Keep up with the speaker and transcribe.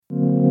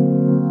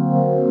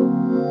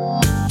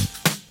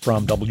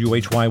From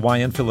WHYY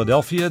in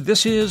Philadelphia,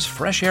 this is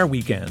Fresh Air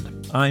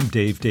Weekend. I'm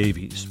Dave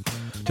Davies.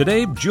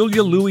 Today,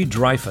 Julia Louis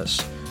Dreyfus.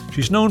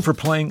 She's known for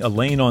playing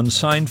Elaine on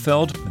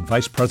Seinfeld and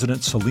Vice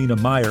President Selina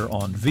Meyer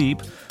on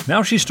Veep.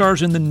 Now she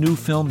stars in the new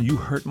film You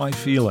Hurt My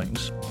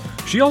Feelings.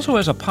 She also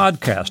has a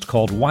podcast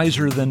called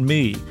Wiser Than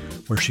Me,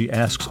 where she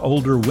asks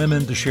older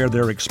women to share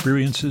their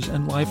experiences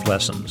and life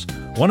lessons.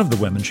 One of the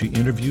women she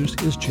interviews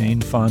is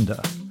Jane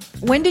Fonda.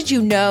 When did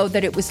you know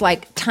that it was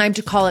like time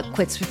to call it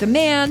quits with a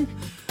man?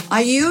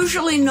 I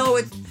usually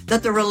know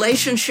that the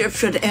relationship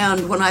should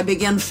end when I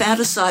begin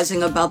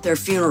fantasizing about their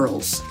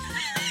funerals.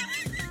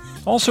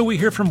 Also, we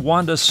hear from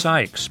Wanda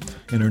Sykes.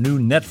 In her new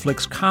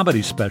Netflix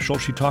comedy special,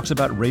 she talks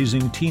about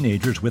raising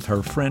teenagers with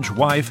her French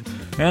wife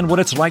and what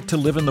it's like to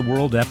live in the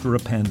world after a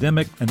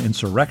pandemic, an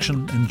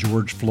insurrection, and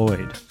George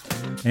Floyd.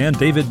 And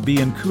David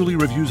Bianculli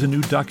reviews a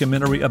new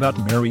documentary about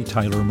Mary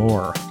Tyler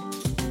Moore.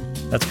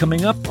 That's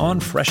coming up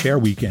on Fresh Air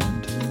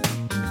Weekend.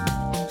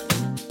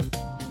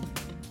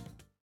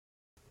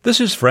 This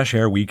is Fresh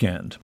Air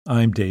Weekend.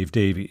 I'm Dave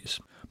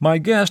Davies. My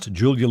guest,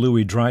 Julia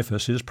Louis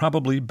Dreyfus, is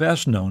probably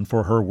best known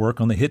for her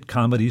work on the hit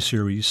comedy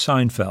series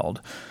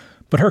Seinfeld.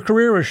 But her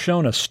career has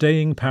shown a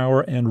staying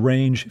power and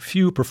range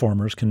few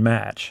performers can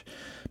match.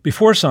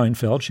 Before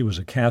Seinfeld, she was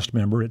a cast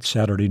member at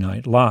Saturday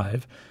Night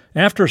Live.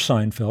 After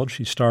Seinfeld,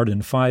 she starred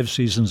in 5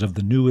 seasons of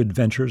The New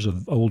Adventures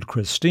of Old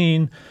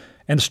Christine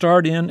and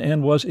starred in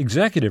and was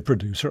executive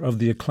producer of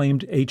the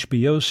acclaimed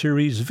HBO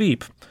series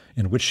Veep,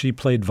 in which she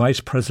played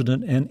Vice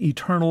President and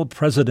eternal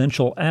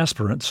presidential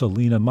aspirant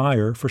Selina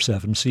Meyer for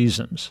 7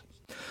 seasons.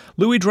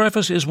 Louis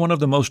Dreyfus is one of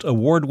the most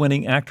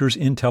award-winning actors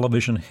in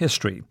television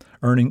history,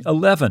 earning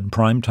 11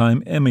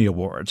 Primetime Emmy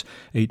Awards,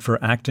 8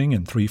 for acting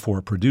and 3 for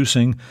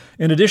producing,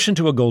 in addition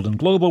to a Golden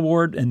Globe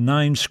Award and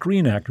 9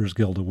 Screen Actors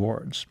Guild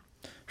Awards.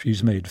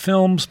 She's made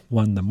films,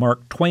 won the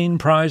Mark Twain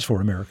Prize for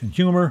American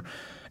Humor,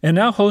 and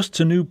now hosts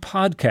a new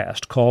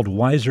podcast called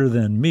Wiser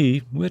Than Me,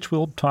 which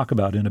we'll talk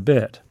about in a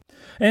bit.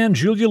 And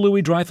Julia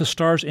Louis Dreyfus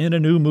stars in a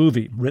new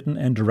movie, written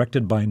and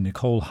directed by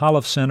Nicole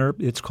Holofcener.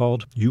 It's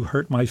called You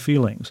Hurt My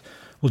Feelings.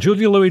 Well,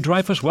 Julia Louis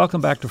Dreyfus,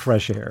 welcome back to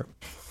Fresh Air.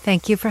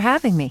 Thank you for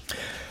having me.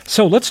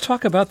 So let's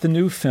talk about the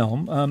new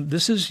film.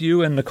 This is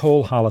you and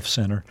Nicole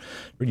Holofcener.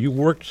 You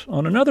worked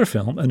on another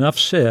film, Enough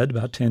Said,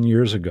 about 10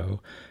 years ago.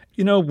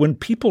 You know, when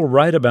people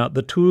write about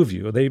the two of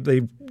you,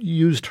 they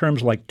use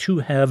terms like two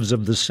halves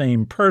of the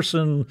same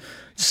person,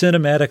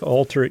 cinematic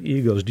alter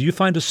egos. Do you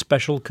find a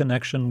special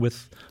connection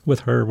with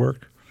her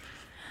work?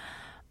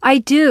 I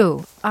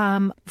do.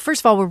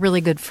 First of all, we're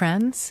really good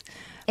friends.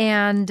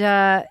 And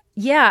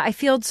I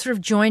feel sort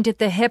of joined at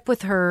the hip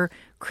with her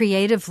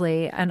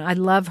creatively, and I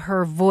love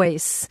her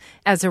voice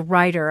as a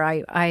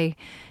writer.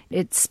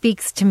 It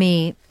speaks to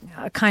me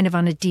kind of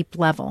on a deep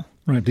level.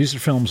 Right. These are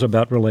films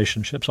about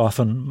relationships,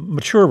 often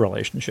mature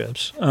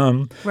relationships.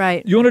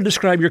 Right. You want to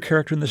describe your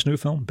character in this new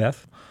film,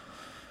 Beth?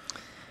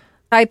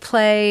 I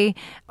play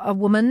a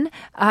woman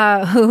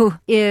who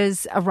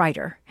is a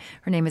writer.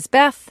 Her name is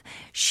Beth.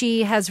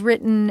 She has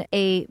written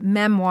a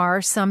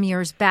memoir some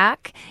years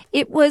back.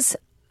 It was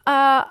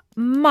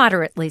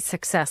moderately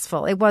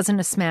successful. It wasn't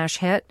a smash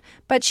hit,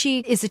 but she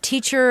is a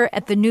teacher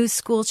at the new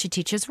school. She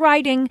teaches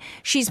writing.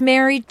 She's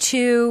married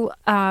to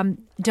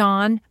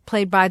Don,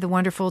 played by the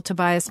wonderful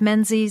Tobias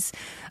Menzies,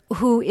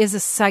 who is a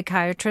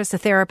psychiatrist, a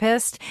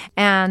therapist,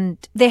 and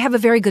they have a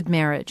very good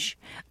marriage.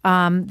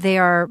 They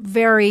are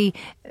very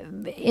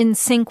in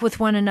sync with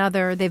one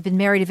another. They've been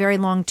married a very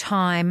long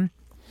time.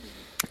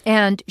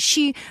 And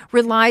she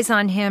relies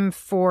on him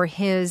for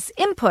his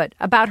input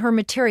about her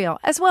material,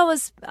 as well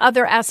as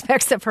other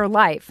aspects of her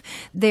life.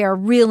 They are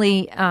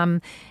really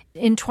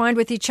entwined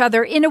with each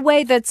other in a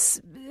way that's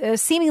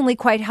seemingly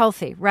quite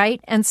healthy, right?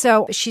 And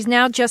so she's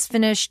now just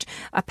finished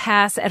a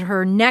pass at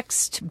her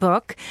next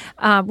book,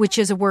 which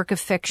is a work of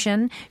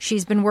fiction.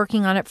 She's been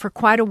working on it for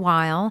quite a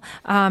while.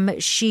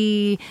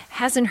 She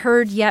hasn't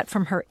heard yet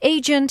from her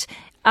agent.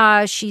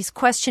 She's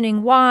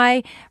questioning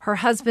why. Her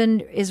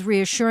husband is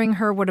reassuring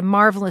her what a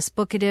marvelous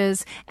book it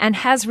is and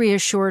has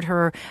reassured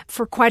her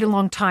for quite a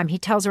long time. He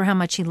tells her how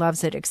much he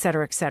loves it, et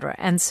cetera, et cetera.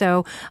 And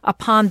so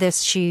upon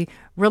this, she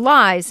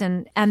relies.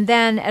 And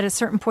then at a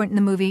certain point in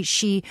the movie,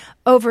 she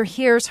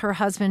overhears her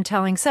husband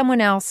telling someone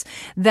else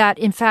that,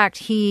 in fact,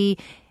 he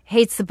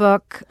hates the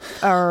book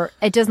or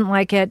it doesn't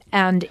like it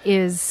and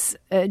is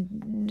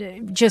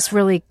he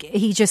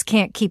just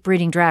can't keep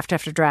reading draft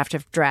after draft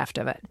after draft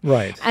of it.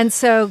 Right. And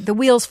so the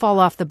wheels fall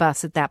off the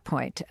bus at that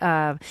point.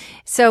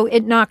 So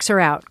it knocks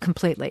her out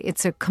completely.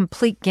 It's a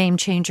complete game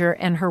changer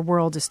and her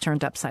world is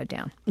turned upside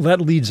down.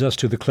 That leads us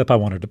to the clip I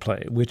wanted to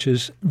play, which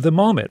is the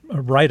moment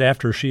right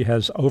after she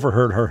has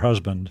overheard her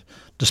husband,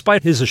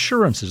 despite his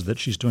assurances that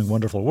she's doing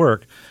wonderful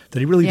work, that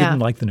he really didn't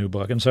like the new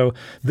book. And so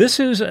this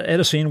is at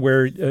a scene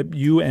where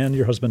you and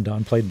your husband,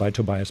 Don, played by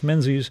Tobias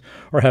Menzies,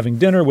 are having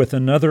dinner with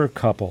another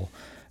couple.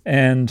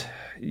 And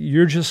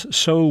you're just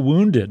so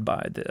wounded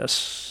by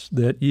this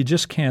that you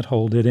just can't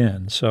hold it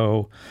in.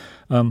 So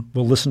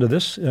we'll listen to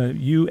this.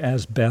 You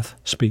as Beth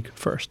speak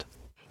first.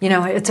 You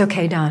know, it's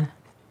okay, Don.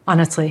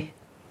 Honestly,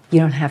 you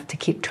don't have to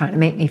keep trying to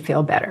make me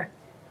feel better.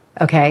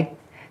 okay?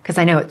 Because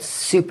I know it's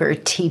super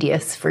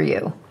tedious for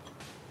you.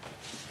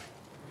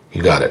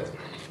 You got it.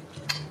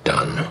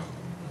 Done.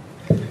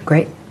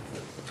 Great.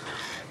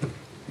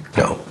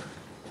 No.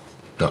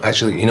 No,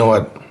 actually, you know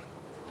what?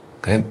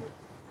 Okay?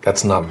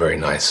 That's not very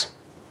nice.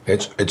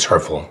 It's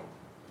hurtful,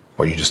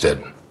 what you just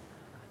did.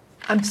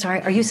 I'm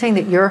sorry, are you saying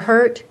that you're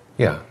hurt?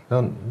 Yeah,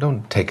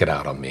 don't take it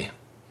out on me.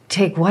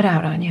 Take what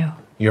out on you?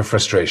 Your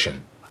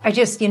frustration.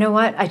 You know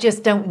what? I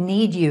just don't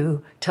need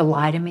you to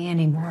lie to me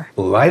anymore.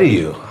 Lie to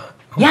you? Oh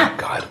Yeah. my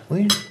God, will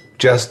you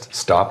just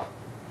stop?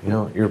 You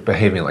know, you're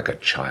behaving like a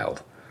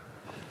child.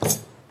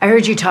 I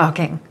heard you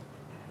talking.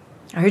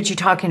 I heard you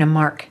talking to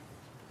Mark.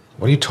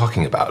 What are you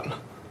talking about?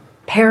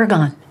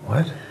 Paragon.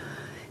 What?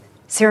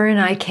 Sarah and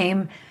I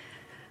came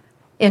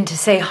in to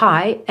say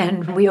hi,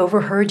 and we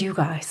overheard you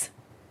guys.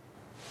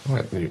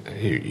 What?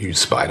 You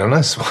spied on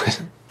us?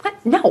 What?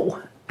 What?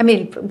 No. I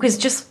mean, it was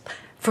just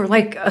for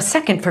like a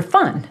second for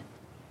fun.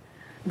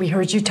 We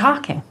heard you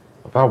talking.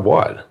 About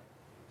what?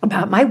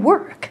 About my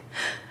work.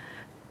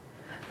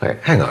 Wait,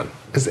 hang on.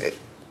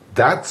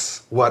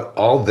 That's what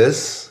all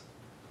this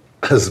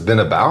has been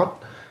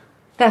about?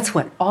 That's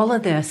what all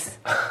of this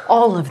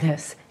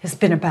has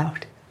been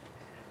about.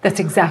 That's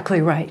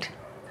exactly right.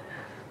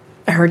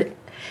 I heard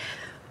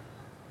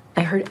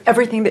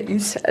everything that you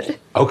said.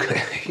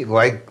 Okay,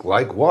 like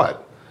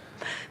what?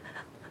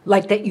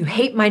 Like that you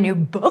hate my new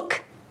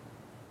book?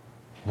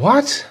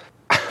 What?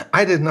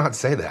 I did not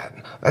say that.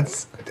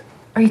 That's...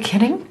 Are you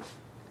kidding?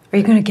 Are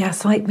you going to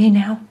gaslight me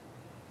now?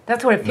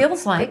 That's what it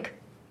feels like.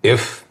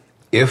 If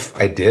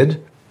I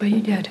did? But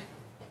you did.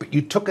 But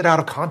you took it out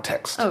of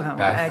context. Oh,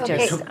 I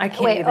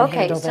can't even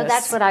handle this. So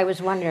that's what I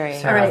was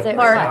wondering. All right,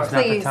 Mark, Now's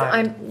not the please,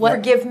 time.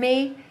 forgive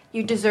me.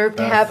 You deserve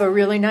to have a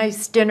really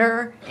nice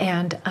dinner,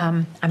 and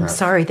I'm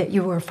sorry that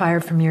you were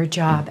fired from your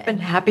job.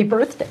 And happy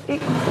birthday.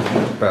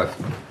 Beth.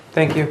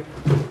 Thank you.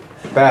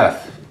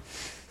 Beth.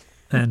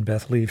 And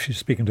Beth leaves. She's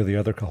speaking to the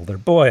other caller.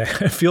 Boy,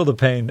 I feel the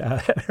pain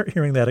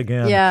hearing that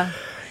again. Yeah.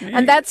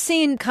 And that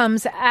scene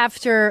comes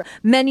after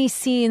many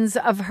scenes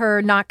of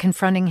her not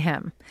confronting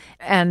him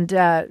and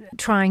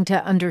trying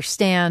to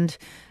understand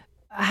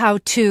how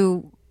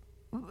to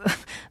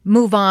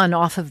move on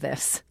off of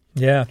this.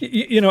 Yeah.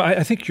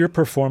 I think your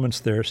performance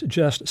there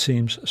just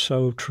seems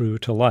so true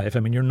to life.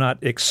 I mean, you're not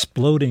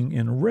exploding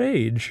in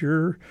rage.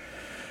 You're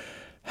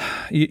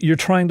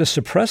trying to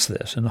suppress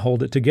this and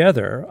hold it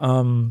together.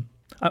 I'm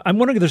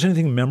wondering if there's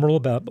anything memorable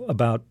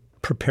about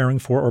preparing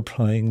for or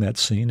playing that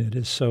scene. It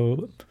is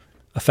so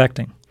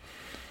affecting.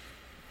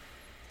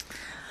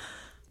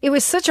 It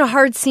was such a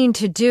hard scene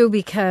to do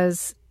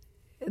because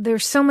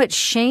there's so much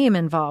shame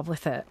involved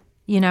with it.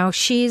 You know,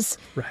 she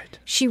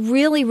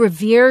really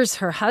reveres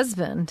her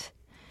husband.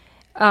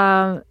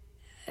 And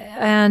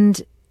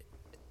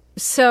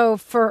so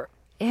for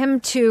him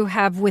to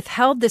have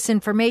withheld this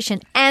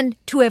information and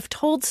to have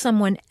told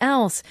someone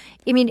else,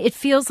 I mean, it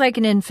feels like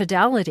an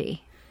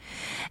infidelity.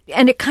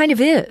 And it kind of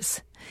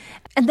is.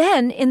 And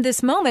then in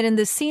this moment, in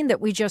this scene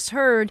that we just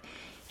heard,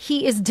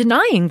 he is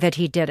denying that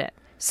he did it.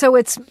 So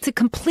it's a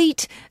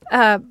complete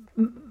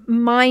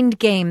mind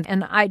game.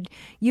 And I'd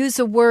use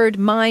a word,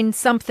 mind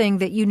something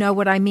that you know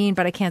what I mean,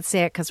 but I can't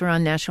say it because we're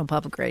on National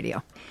Public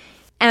Radio.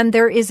 And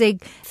there is a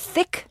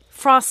thick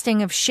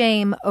frosting of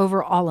shame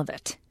over all of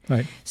it.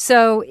 Right.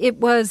 So it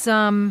was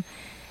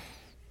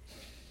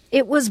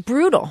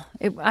brutal.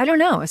 I don't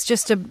know. It's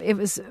just it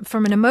was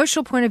from an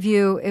emotional point of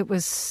view, it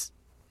was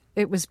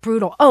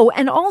brutal. Oh,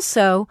 and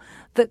also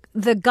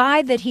the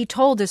guy that he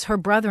told is her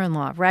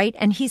brother-in-law, right?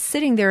 And he's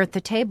sitting there at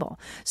the table.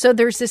 So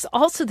there's this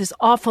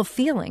awful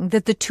feeling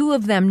that the two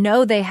of them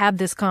know they have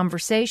this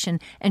conversation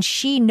and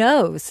she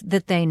knows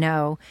that they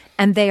know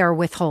and they are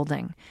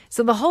withholding.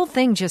 So the whole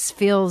thing just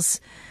feels,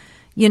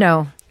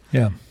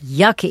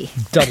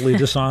 yucky. Doubly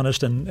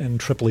dishonest and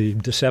triply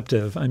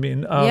deceptive. I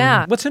mean,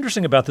 what's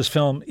interesting about this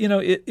film,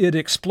 it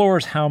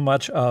explores how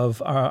much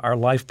of our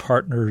life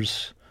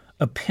partner's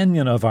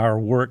opinion of our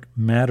work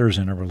matters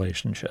in a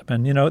relationship.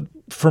 And,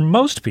 for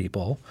most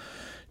people,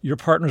 your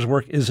partner's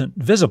work isn't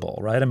visible,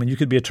 right? I mean, you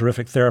could be a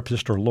terrific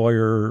therapist or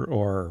lawyer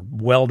or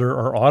welder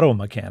or auto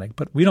mechanic,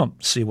 but we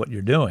don't see what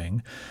you're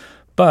doing.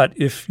 But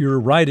if you're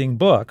writing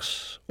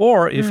books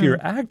or if you're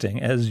acting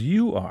as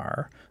you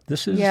are,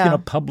 this is,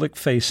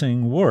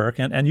 public-facing work.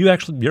 And you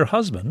actually, your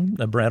husband,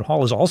 Brad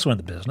Hall, is also in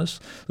the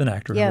business, an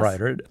actor and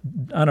writer.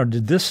 I don't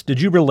know,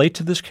 did you relate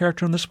to this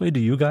character in this way?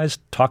 Do you guys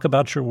talk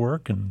about your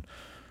work and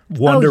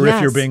wonder if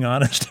you're being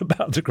honest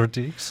about the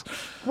critiques?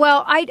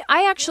 Well, I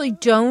actually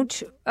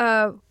don't.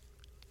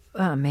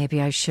 Maybe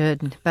I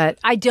should, but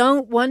I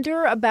don't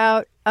wonder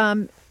about.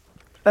 I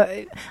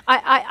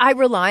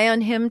rely on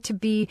him to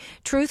be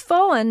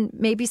truthful, and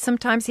maybe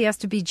sometimes he has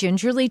to be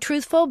gingerly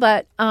truthful.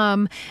 But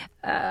I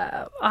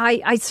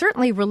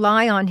certainly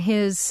rely on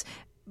his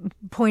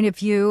point of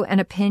view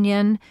and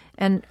opinion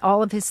and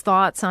all of his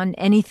thoughts on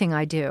anything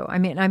I do. I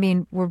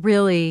mean, we're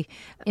really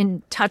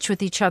in touch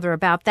with each other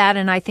about that,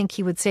 and I think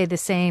he would say the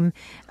same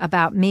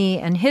about me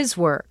and his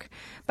work.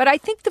 But I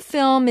think the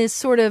film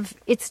is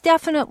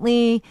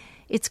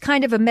it's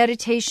kind of a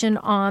meditation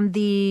on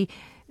the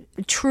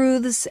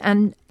truths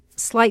and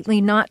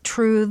slightly not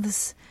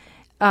truths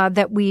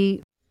that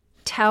we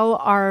tell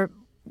our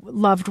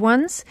loved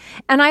ones.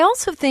 And I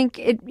also think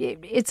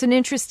it's an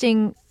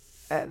interesting,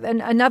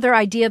 another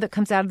idea that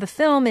comes out of the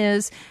film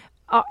is,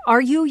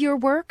 are you your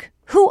work?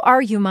 Who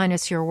are you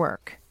minus your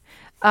work?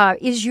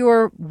 Is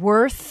your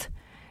worth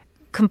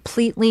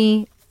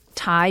completely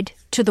tied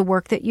to the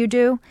work that you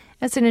do?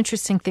 That's an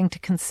interesting thing to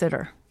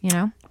consider, you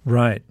know?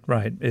 Right.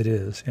 It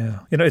is, yeah.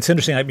 It's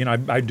interesting.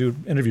 I do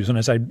interviews, and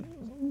as I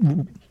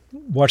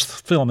watched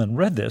the film and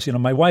read this,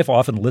 my wife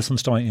often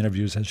listens to my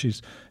interviews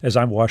as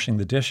I'm washing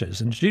the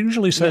dishes, and she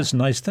usually says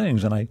nice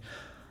things, and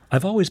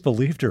I've always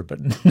believed her, but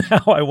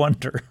now I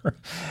wonder.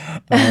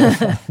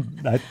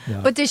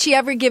 But does she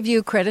ever give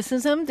you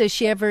criticism? Does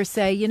she ever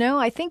say,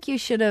 I think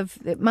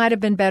it might have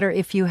been better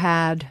if you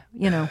had,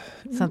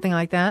 something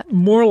like that?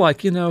 More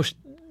like,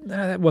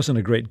 that wasn't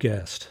a great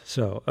guest.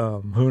 So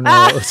who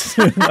knows?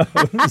 Who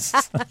knows?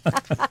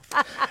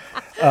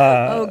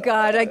 Oh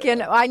God,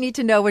 I need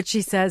to know what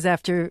she says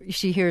after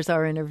she hears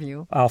our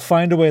interview. I'll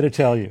find a way to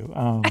tell you.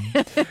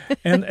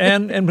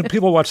 And when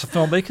people watch the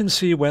film, they can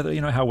see whether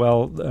how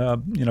well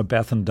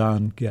Beth and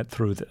Don get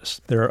through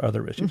this. There are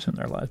other issues in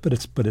their lives,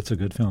 but it's a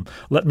good film.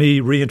 Let me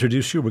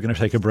reintroduce you. We're going to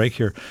take a break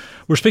here.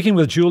 We're speaking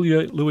with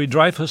Julia Louis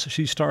Dreyfus.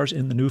 She stars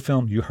in the new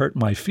film You Hurt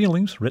My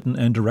Feelings, written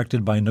and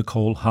directed by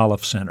Nicole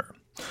Holofcener.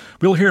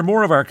 We'll hear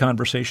more of our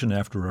conversation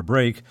after a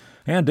break,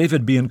 and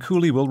David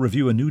Bianculli will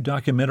review a new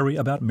documentary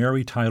about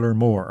Mary Tyler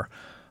Moore.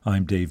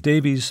 I'm Dave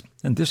Davies,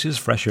 and this is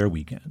Fresh Air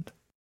Weekend.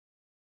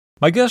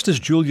 My guest is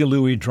Julia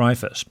Louis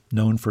Dreyfus,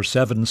 known for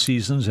 7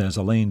 seasons as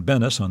Elaine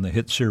Bennis on the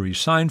hit series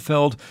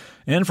Seinfeld,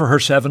 and for her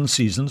 7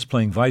 seasons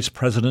playing Vice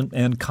President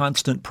and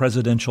constant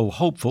presidential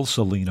hopeful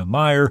Selina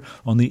Meyer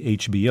on the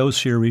HBO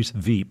series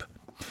Veep.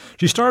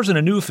 She stars in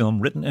a new film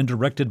written and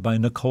directed by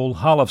Nicole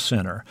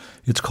Holofcener.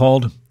 It's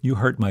called You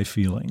Hurt My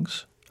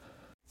Feelings.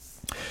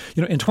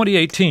 In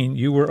 2018,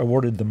 you were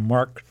awarded the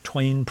Mark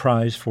Twain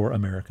Prize for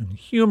American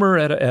Humor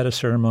at a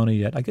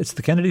ceremony at, I guess,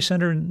 the Kennedy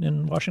Center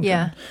in Washington.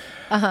 Yeah.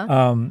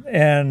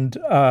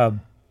 Uh-huh.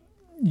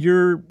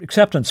 Your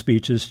acceptance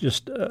speech is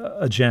just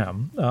a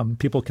gem.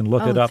 People can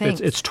look it up.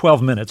 Thanks. It's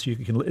 12 minutes.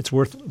 It's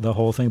worth the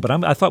whole thing. But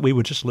I thought we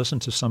would just listen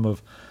to some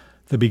of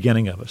the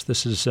beginning of us.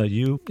 This is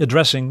you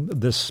addressing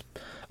this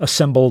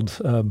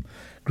assembled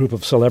group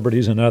of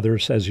celebrities and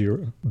others as you're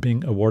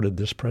being awarded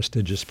this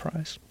prestigious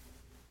prize.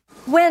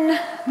 When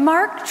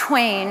Mark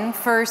Twain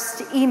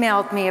first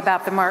emailed me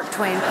about the Mark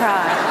Twain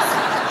Prize,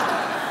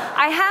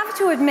 I have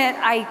to admit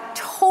I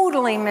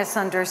totally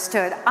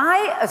misunderstood.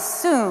 I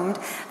assumed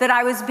that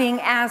I was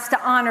being asked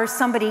to honor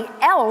somebody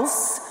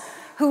else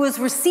who was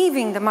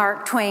receiving the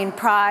Mark Twain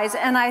Prize,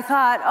 and I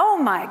thought, oh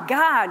my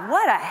God,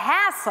 what a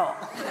hassle.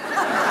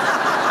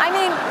 I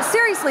mean,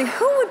 seriously,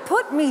 who would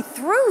put me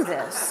through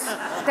this?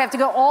 To have to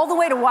go all the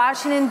way to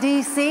Washington,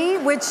 D.C.,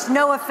 which,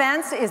 no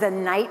offense, is a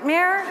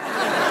nightmare,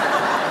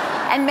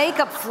 and make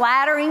up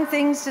flattering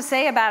things to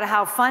say about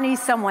how funny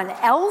someone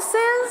else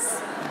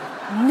is?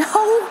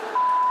 No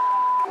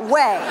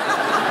way.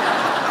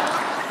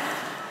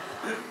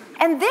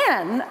 And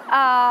then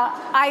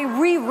I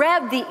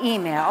reread the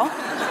email,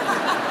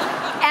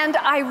 and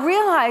I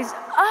realized,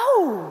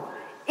 oh,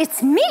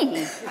 it's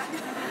me.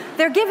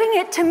 They're giving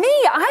it to me.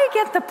 I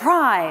get the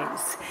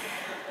prize.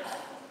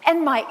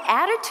 And my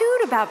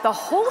attitude about the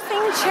whole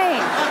thing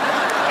changed.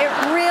 It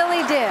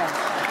really did.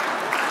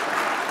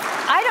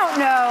 I don't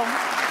know,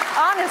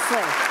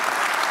 honestly.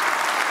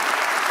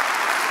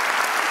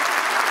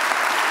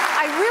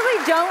 I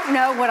really don't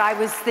know what I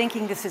was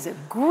thinking. This is a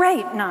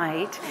great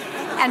night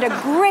and a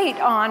great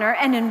honor,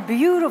 and in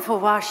beautiful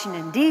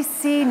Washington,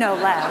 D.C., no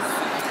less.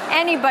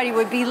 Anybody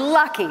would be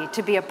lucky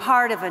to be a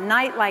part of a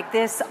night like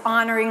this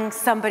honoring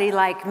somebody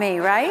like me,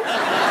 right?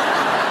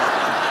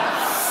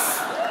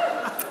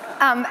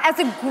 As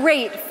a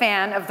great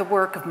fan of the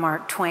work of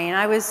Mark Twain,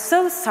 I was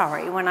so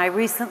sorry when I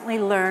recently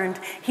learned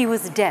he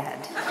was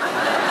dead.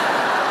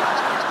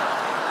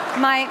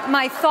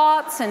 My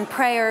thoughts and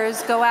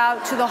prayers go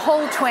out to the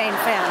whole Twain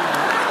family,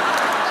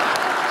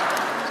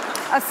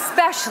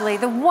 especially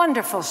the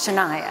wonderful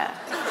Shania.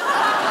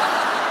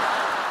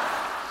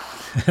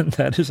 And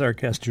that is our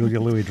guest, Julia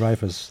Louis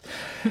Dreyfus,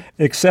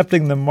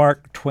 accepting the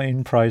Mark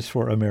Twain Prize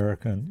for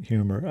American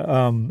Humor.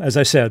 As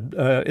I said,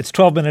 it's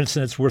 12 minutes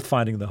and it's worth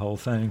finding the whole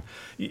thing.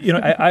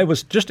 I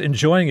was just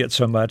enjoying it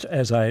so much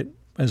as I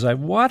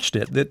watched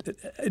it that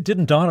it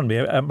didn't dawn on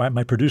me.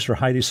 My producer,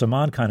 Heidi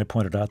Saman, kind of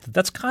pointed out that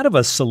that's kind of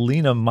a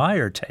Selina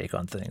Meyer take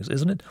on things,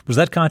 isn't it? Was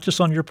that conscious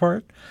on your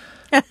part?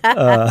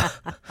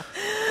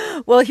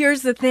 Well,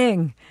 here's the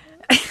thing.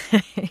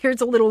 Here's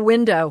a little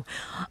window.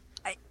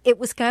 It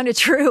was kind of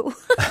true.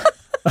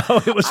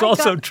 Oh, it was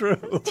also true.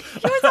 It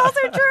was also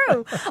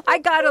true. I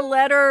got a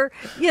letter,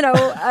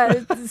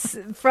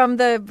 from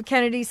the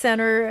Kennedy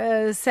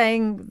Center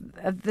saying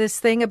this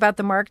thing about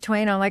the Mark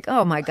Twain. I'm like,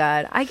 oh my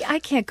God, I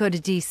can't go to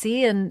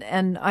D.C.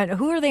 and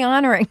who are they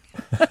honoring?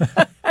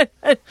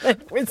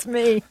 It was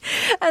me.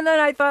 And then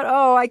I thought,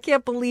 oh, I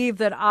can't believe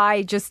that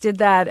I just did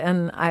that,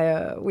 and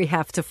we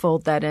have to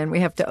fold that in.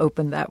 We have to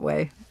open that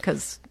way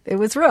because it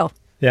was real.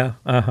 Yeah.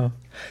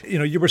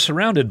 You were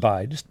surrounded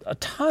by just a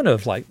ton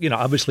of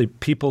obviously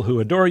people who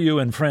adore you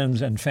and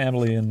friends and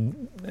family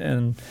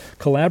and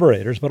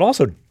collaborators, but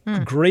also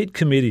great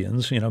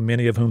comedians,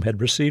 many of whom had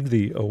received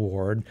the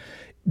award.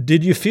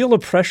 Did you feel a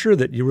pressure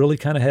that you really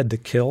kind of had to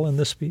kill in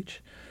this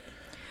speech?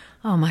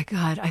 Oh, my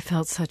God. I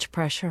felt such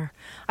pressure.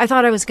 I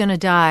thought I was going to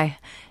die.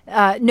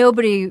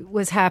 Nobody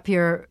was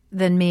happier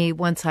than me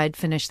once I'd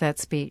finished that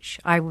speech.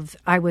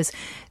 If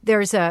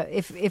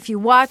you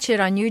watch it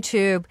on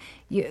YouTube,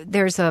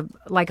 there's a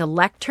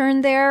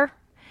lectern there,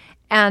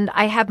 and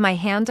I have my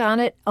hand on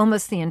it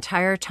almost the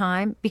entire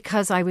time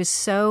because I was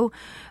so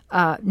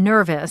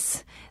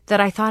nervous that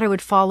I thought I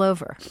would fall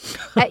over.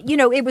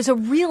 It was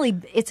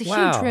it's a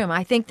huge room.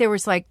 I think there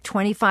was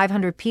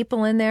 2,500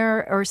 people in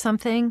there or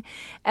something.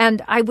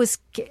 And I was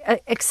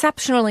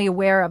exceptionally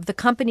aware of the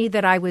company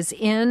that I was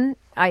in,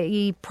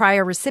 i.e.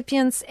 prior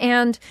recipients.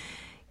 And,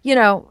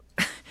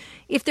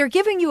 if they're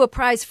giving you a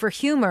prize for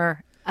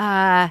humor,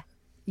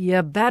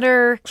 you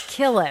better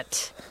kill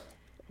it.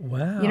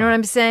 Wow. You know what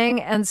I'm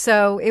saying? And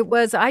so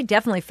I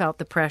definitely felt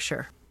the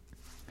pressure.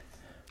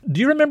 Do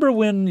you remember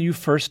when you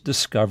first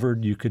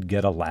discovered you could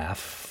get a laugh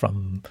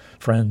from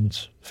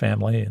friends,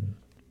 family?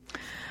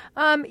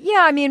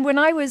 When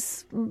I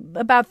was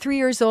about 3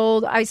 years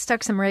old, I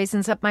stuck some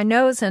raisins up my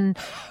nose and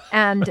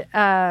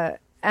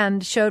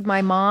showed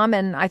my mom,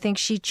 and I think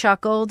she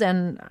chuckled,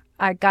 and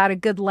I got a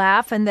good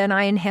laugh, and then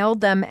I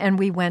inhaled them, and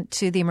we went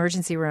to the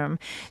emergency room.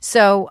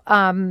 So,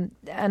 and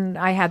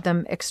I had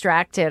them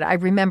extracted. I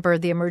remember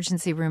the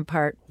emergency room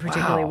part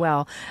particularly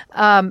well.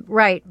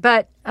 Right,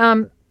 but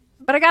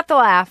I got the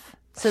laugh,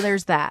 so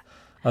there's that.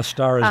 A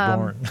star is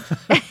born.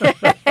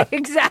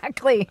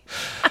 Exactly.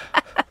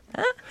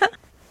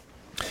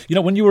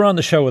 When you were on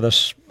the show with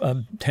us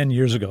 10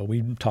 years ago,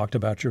 we talked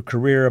about your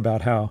career,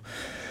 about how,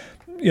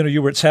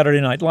 you were at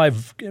Saturday Night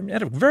Live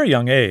at a very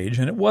young age,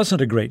 and it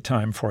wasn't a great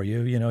time for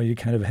you. You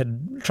kind of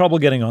had trouble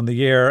getting on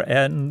the air,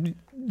 and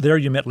there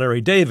you met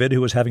Larry David,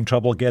 who was having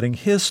trouble getting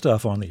his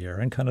stuff on the air,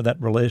 and kind of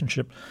that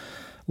relationship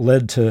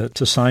led to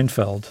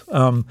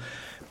Seinfeld.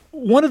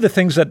 One of the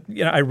things that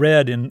I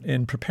read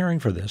in preparing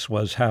for this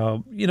was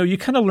how you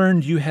kind of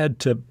learned you had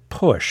to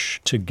push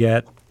to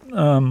get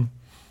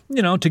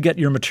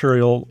your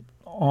material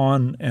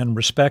on and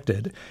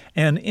respected.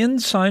 And in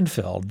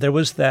Seinfeld, there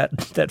was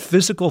that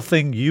physical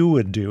thing you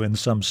would do in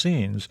some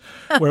scenes,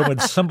 where when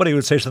somebody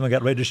would say something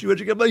outrageous, you would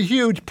give them a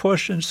huge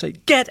push and say,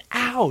 "Get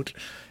out!"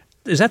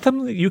 Is that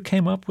something that you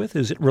came up with?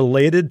 Is it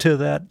related to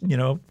that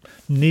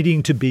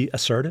needing to be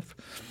assertive?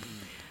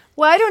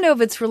 Well, I don't know if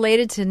it's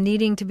related to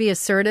needing to be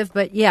assertive,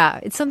 but yeah,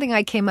 it's something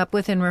I came up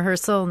with in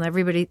rehearsal, and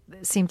everybody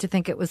seemed to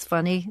think it was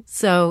funny.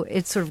 So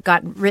it sort of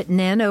got written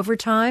in over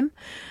time.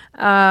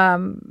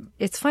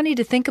 It's funny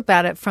to think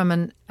about it from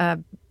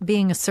an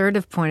being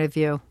assertive point of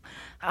view.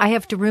 I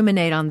have to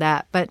ruminate on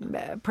that,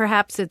 but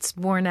perhaps it's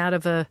born out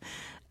of a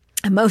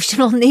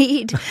emotional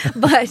need,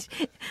 but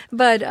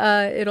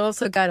it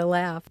also got a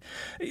laugh.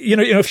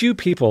 A few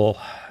people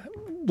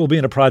will be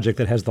in a project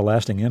that has the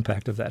lasting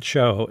impact of that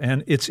show.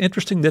 And it's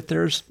interesting that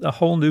there's a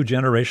whole new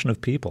generation of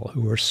people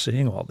who are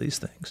seeing all these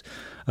things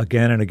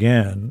again and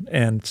again.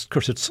 And of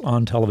course, it's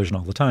on television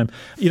all the time.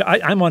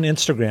 I'm on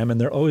Instagram,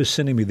 and they're always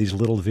sending me these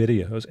little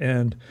videos.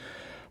 And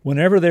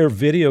whenever there are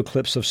video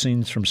clips of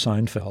scenes from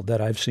Seinfeld that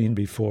I've seen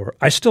before,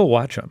 I still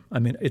watch them. I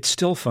mean, it's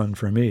still fun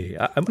for me.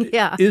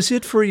 Yeah. Is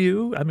it for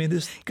you? I mean,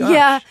 gosh.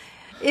 Yeah.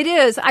 It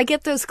is. I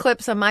get those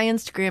clips on my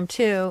Instagram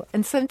too,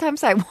 and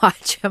sometimes I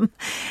watch them.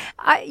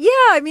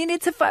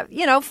 It's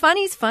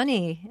funny's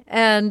funny,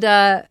 and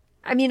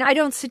I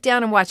don't sit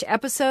down and watch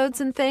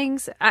episodes and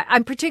things.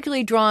 I'm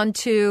particularly drawn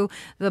to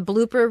the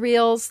blooper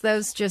reels;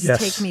 those just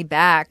take me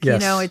back.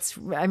 Yes.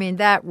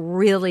 That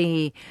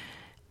really.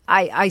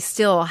 I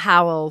still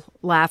howl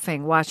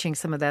laughing watching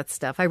some of that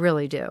stuff. I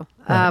really do.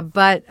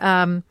 Right.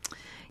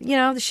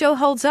 The show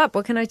holds up.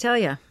 What can I tell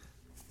you?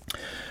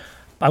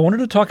 I wanted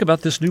to talk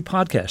about this new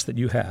podcast that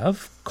you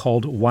have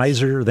called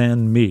Wiser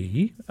Than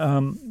Me.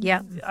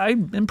 Yeah.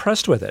 I'm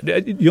impressed with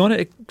it. You want to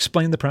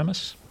explain the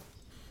premise?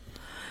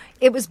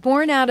 It was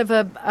born out of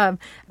a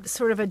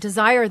sort of a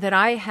desire that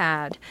I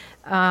had.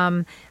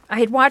 I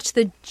had watched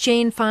the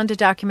Jane Fonda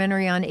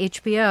documentary on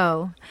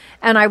HBO,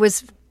 and I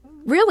was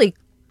really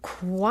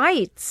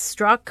quite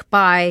struck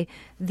by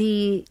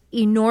the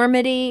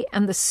enormity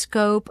and the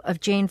scope of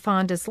Jane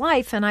Fonda's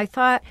life. And I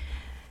thought,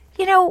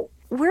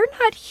 we're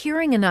not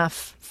hearing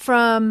enough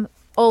from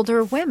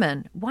older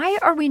women. Why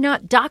are we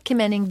not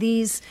documenting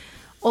these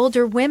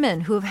older women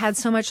who have had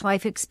so much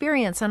life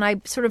experience? And I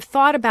sort of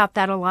thought about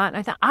that a lot. And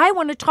I thought, I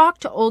want to talk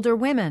to older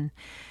women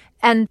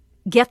and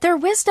get their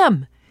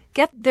wisdom,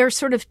 get their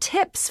sort of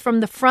tips from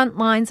the front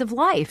lines of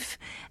life.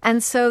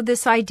 And so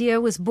this idea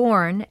was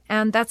born,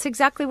 and that's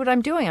exactly what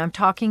I'm doing. I'm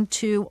talking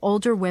to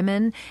older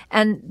women,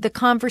 and the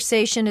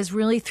conversation is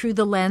really through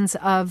the lens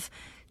of,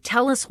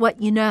 tell us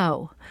what you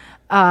know.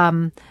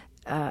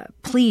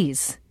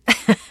 Please.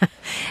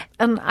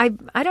 And I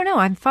don't know,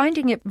 I'm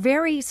finding it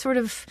very sort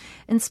of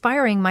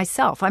inspiring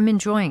myself. I'm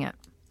enjoying it.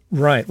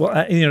 Right.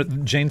 Well,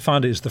 Jane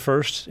Fonda is the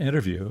first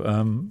interview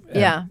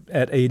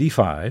at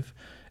 85.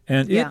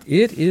 And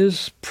it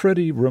is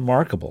pretty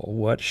remarkable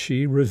what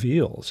she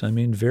reveals. I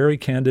mean, very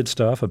candid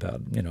stuff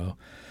about,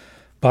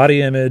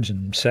 body image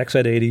and sex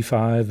at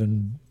 85.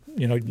 And,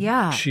 you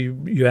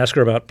ask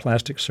her about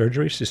plastic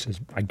surgery. She says,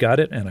 I got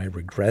it and I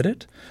regret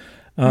it.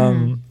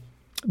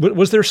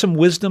 Was there some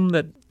wisdom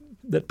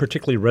that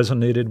particularly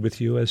resonated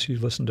with you as you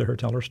listened to her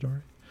tell her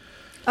story?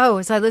 Oh,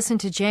 as I listened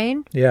to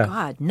Jane? Yeah.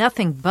 God,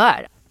 nothing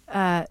but.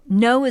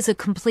 No is a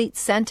complete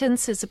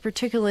sentence is a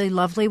particularly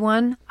lovely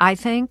one, I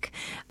think.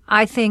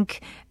 I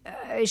think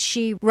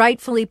she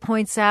rightfully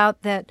points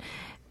out that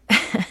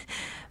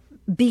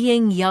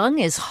being young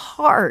is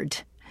hard.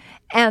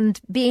 And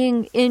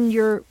being in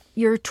your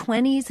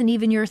 20s and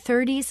even your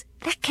 30s,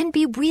 that can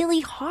be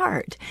really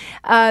hard,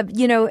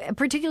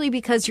 particularly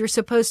because you're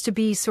supposed to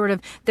be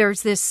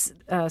there's this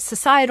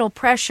societal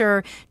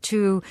pressure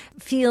to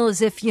feel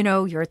as if,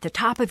 you're at the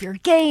top of your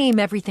game,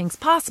 everything's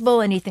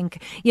possible, anything,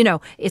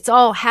 it's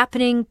all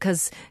happening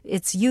because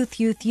it's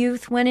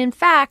youth, when in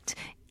fact,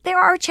 there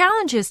are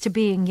challenges to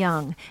being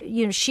young.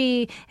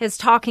 She is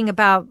talking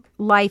about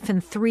life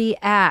in 3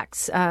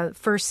 acts,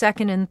 first,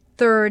 second, and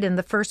third, and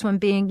the first one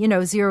being,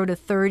 0 to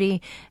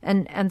 30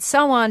 and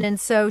so on. And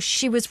so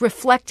she was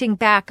reflecting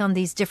back on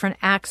these different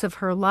acts of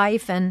her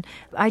life, and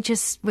I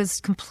just was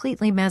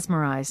completely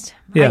mesmerized.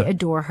 Yeah. I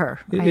adore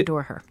her.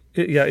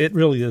 It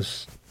really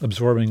is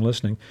absorbing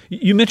listening.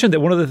 You mentioned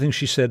that one of the things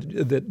she said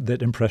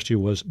that impressed you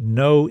was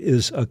no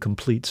is a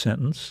complete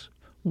sentence.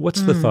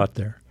 What's the thought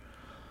there?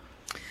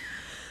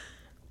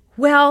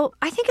 Well,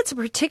 I think it's a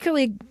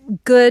particularly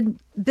good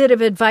bit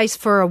of advice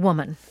for a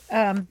woman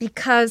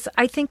because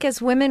I think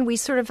as women, we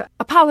sort of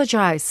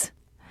apologize.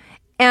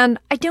 And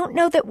I don't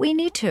know that we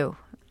need to.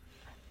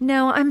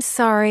 No, I'm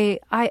sorry.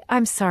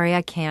 I'm sorry.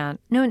 I can't.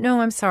 No,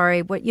 I'm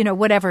sorry.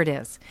 Whatever it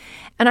is.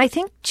 And I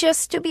think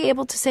just to be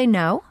able to say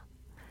no,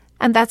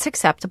 and that's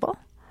acceptable,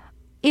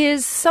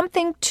 is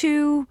something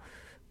to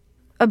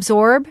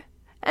absorb.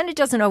 And it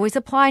doesn't always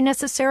apply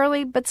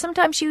necessarily, but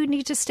sometimes you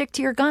need to stick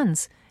to your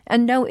guns.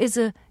 And no is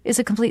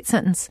a complete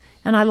sentence,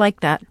 and I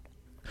like that.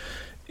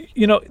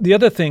 The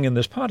other thing in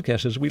this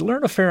podcast is we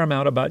learn a fair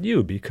amount about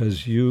you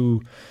because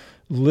you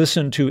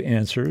listen to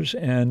answers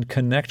and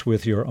connect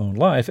with your own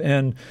life.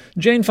 And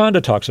Jane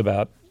Fonda talks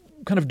about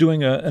kind of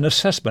doing an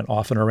assessment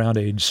often around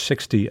age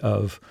 60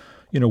 of,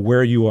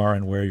 where you are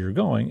and where you're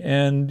going.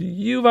 And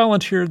you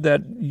volunteered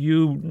that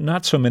you,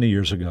 not so many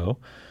years ago,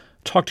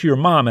 talked to your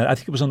mom, and I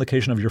think it was on the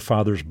occasion of your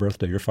father's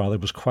birthday. Your father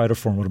was quite a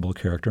formidable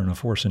character and a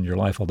force in your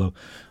life, although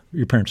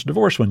your parents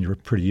divorced when you were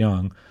pretty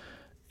young.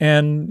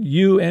 And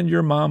you and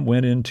your mom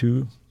went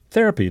into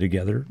therapy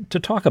together to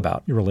talk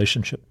about your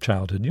relationship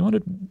childhood. You want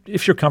to,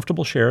 if you're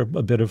comfortable, share a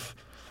bit of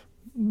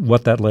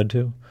what that led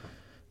to?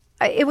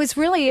 It was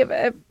really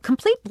a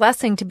complete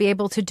blessing to be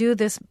able to do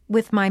this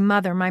with my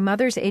mother. My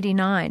mother's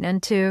 89,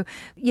 and to,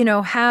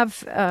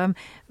 have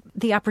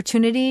the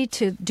opportunity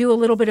to do a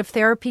little bit of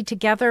therapy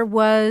together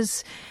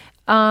was,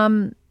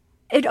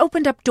 it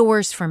opened up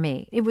doors for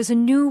me. It was a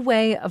new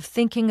way of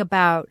thinking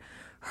about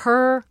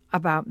her,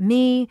 about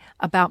me,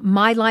 about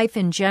my life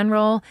in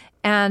general,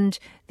 and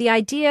the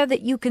idea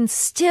that you can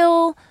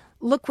still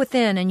look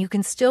within and you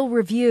can still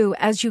review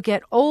as you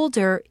get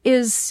older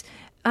is,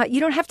 you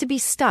don't have to be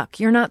stuck.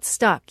 You're not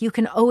stuck. You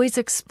can always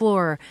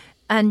explore.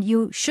 And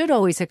you should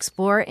always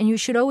explore, and you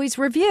should always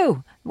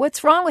review.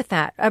 What's wrong with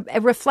that?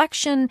 A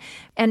reflection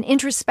and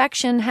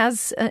introspection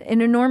has an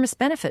enormous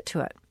benefit to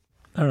it.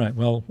 All right.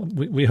 Well,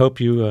 we hope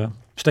you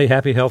stay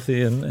happy,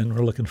 healthy, and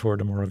we're looking forward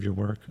to more of your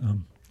work.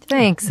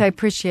 Thanks. I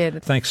appreciate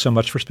it. Thanks so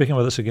much for speaking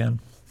with us again.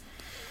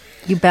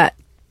 You bet.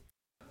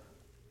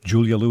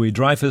 Julia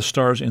Louis-Dreyfus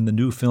stars in the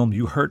new film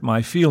You Hurt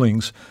My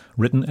Feelings,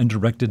 written and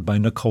directed by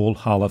Nicole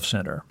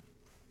Holofcener.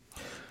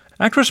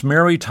 Actress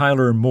Mary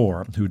Tyler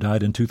Moore, who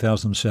died in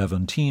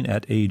 2017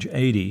 at age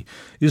 80,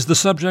 is the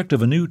subject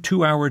of a new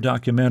 2-hour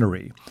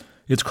documentary.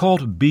 It's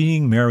called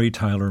Being Mary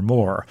Tyler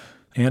Moore,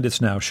 and it's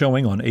now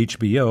showing on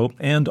HBO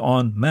and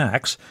on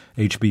Max,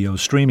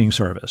 HBO's streaming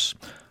service.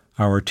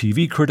 Our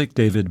TV critic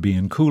David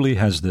Bianculli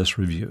has this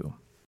review.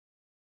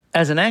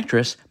 As an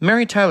actress,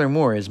 Mary Tyler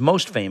Moore is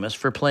most famous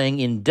for playing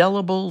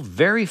indelible,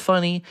 very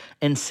funny,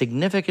 and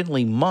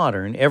significantly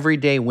modern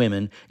everyday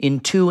women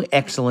in 2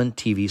 excellent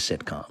TV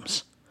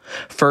sitcoms.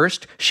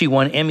 First, she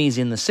won Emmys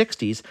in the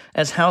 60s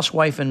as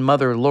housewife and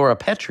mother Laura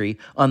Petrie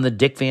on The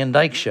Dick Van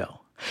Dyke Show,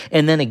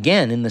 and then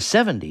again in the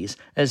 70s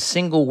as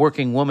single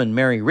working woman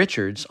Mary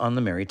Richards on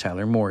The Mary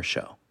Tyler Moore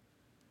Show.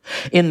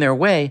 In their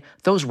way,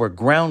 those were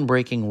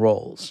groundbreaking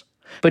roles.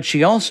 But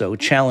she also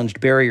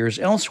challenged barriers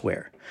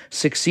elsewhere,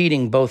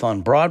 succeeding both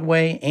on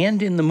Broadway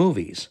and in the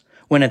movies,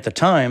 when at the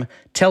time,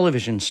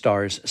 television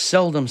stars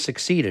seldom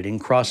succeeded in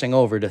crossing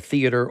over to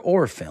theater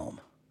or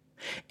film.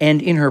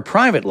 And in her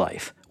private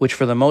life, which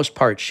for the most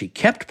part she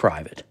kept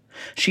private,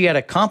 she had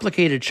a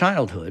complicated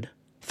childhood,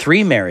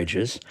 3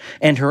 marriages,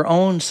 and her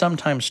own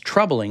sometimes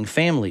troubling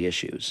family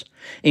issues,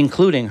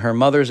 including her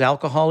mother's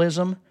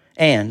alcoholism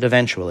and,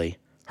 eventually,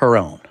 her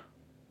own.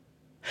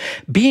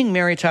 Being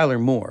Mary Tyler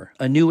Moore,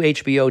 a new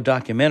HBO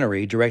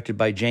documentary directed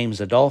by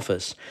James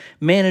Adolphus,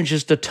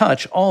 manages to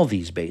touch all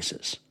these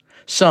bases,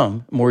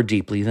 some more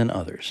deeply than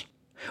others.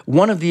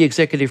 One of the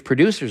executive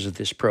producers of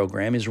this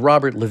program is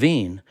Robert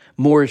Levine,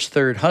 Moore's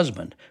third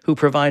husband, who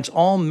provides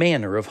all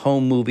manner of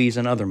home movies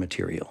and other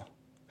material.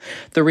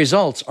 The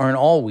results aren't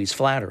always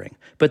flattering,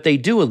 but they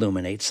do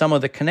illuminate some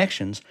of the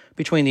connections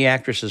between the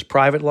actress's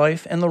private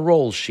life and the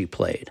roles she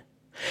played,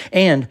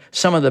 and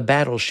some of the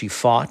battles she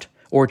fought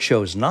or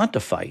chose not to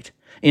fight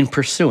in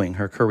pursuing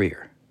her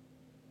career.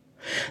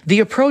 The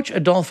approach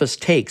Adolphus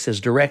takes as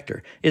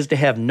director is to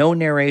have no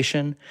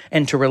narration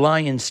and to rely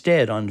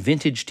instead on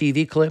vintage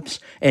TV clips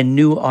and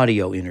new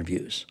audio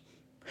interviews.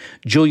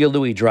 Julia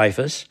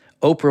Louis-Dreyfus,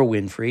 Oprah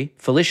Winfrey,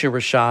 Phylicia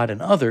Rashad,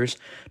 and others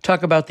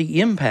talk about the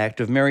impact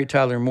of Mary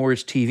Tyler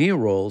Moore's TV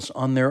roles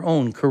on their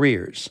own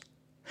careers.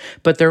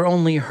 But they're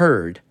only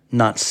heard,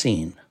 not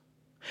seen.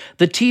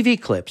 The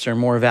TV clips are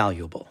more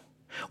valuable.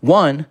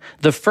 One,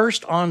 the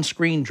first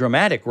on-screen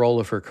dramatic role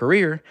of her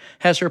career,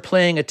 has her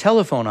playing a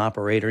telephone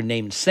operator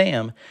named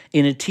Sam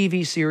in a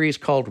TV series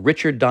called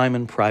Richard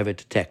Diamond Private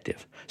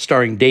Detective,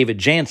 starring David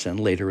Jansen,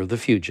 later of The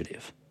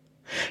Fugitive.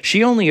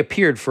 She only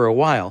appeared for a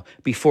while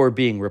before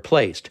being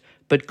replaced,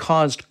 but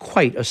caused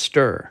quite a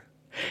stir.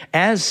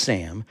 As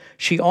Sam,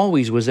 she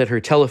always was at her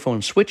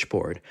telephone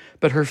switchboard,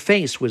 but her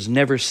face was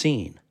never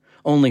seen,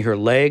 only her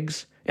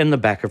legs and the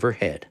back of her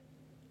head.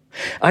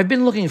 I've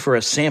been looking for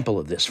a sample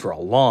of this for a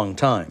long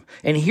time,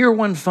 and here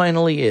one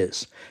finally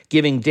is,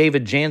 giving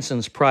David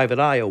Jansen's private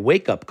eye a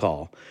wake-up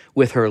call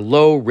with her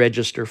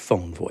low-register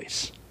phone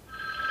voice.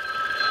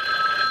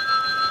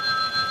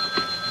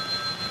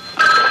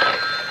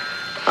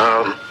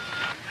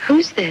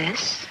 Who's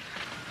this?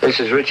 This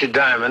is Richard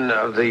Diamond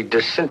of the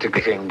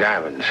Disintegrating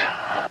Diamonds.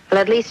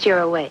 Well, at least you're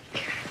awake.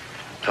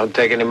 Don't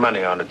take any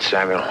money on it,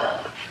 Samuel.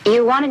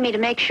 You wanted me to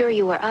make sure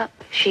you were up.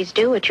 She's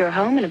due at your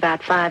home in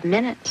about 5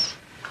 minutes.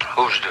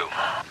 Who's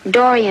due?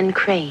 Dorian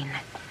Crane.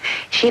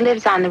 She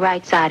lives on the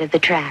right side of the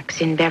tracks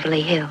in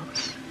Beverly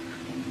Hills.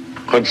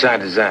 What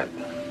side is that?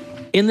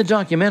 In the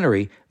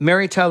documentary,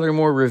 Mary Tyler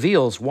Moore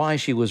reveals why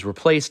she was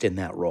replaced in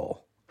that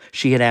role.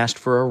 She had asked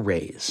for a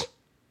raise.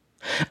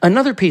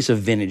 Another piece of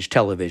vintage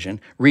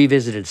television,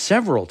 revisited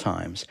several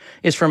times,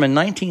 is from a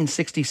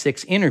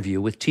 1966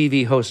 interview with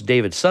TV host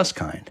David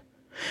Susskind.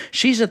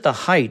 She's at the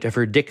height of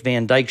her Dick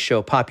Van Dyke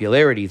Show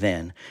popularity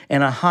then,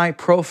 and a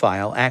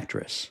high-profile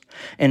actress.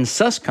 And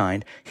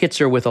Susskind hits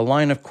her with a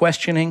line of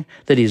questioning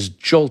that is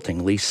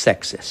joltingly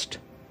sexist.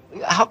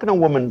 How can a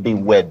woman be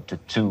wed to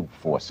two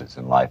forces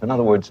in life? In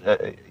other words,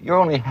 you're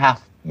only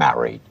half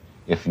married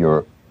if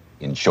you're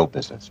in show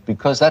business,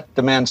 because that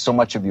demands so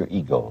much of your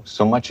ego,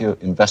 so much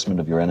investment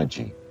of your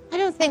energy. I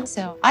don't think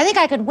so. I think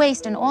I could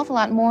waste an awful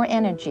lot more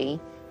energy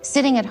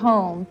sitting at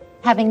home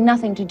having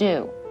nothing to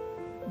do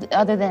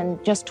other than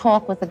just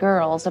talk with the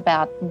girls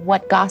about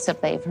what gossip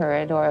they've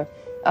heard, or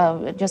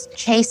just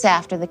chase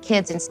after the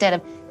kids instead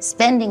of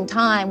spending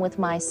time with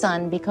my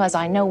son, because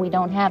I know we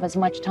don't have as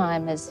much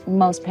time as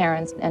most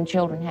parents and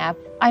children have.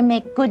 I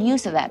make good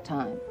use of that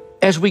time.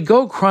 As we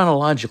go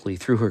chronologically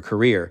through her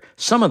career,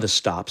 some of the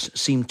stops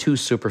seem too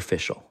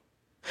superficial.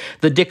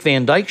 The Dick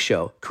Van Dyke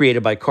Show,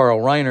 created by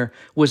Carl Reiner,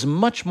 was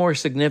much more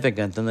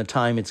significant than the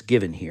time it's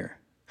given here.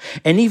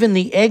 And even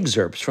the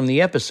excerpts from the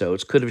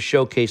episodes could have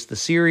showcased the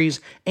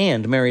series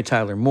and Mary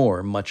Tyler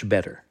Moore much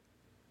better.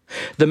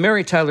 The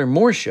Mary Tyler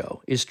Moore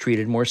Show is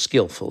treated more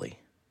skillfully.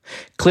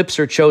 Clips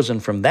are chosen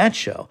from that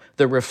show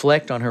that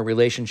reflect on her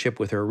relationship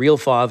with her real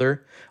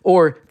father,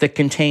 or that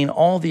contain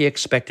all the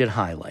expected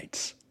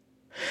highlights.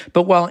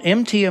 But while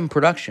MTM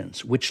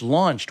Productions, which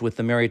launched with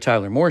the Mary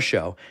Tyler Moore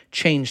Show,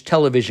 changed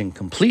television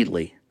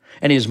completely,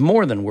 and is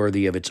more than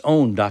worthy of its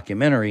own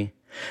documentary,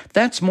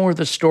 that's more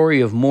the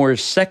story of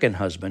Moore's second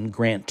husband,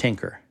 Grant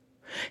Tinker.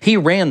 He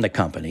ran the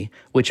company,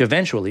 which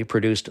eventually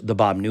produced The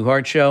Bob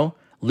Newhart Show,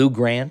 Lou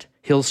Grant,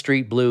 Hill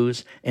Street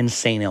Blues, and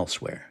St.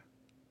 Elsewhere.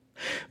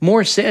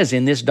 Moore says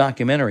in this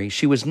documentary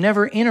she was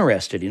never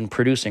interested in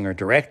producing or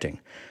directing,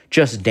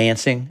 just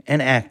dancing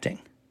and acting.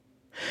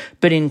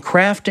 But in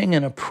crafting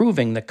and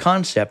approving the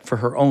concept for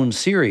her own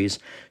series,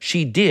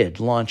 she did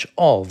launch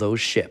all those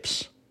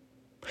ships.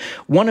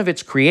 One of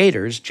its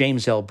creators,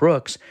 James L.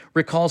 Brooks,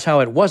 recalls how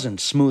it wasn't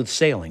smooth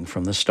sailing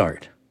from the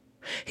start.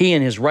 He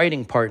and his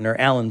writing partner,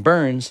 Alan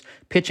Burns,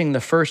 pitching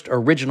the first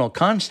original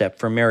concept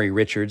for Mary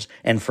Richards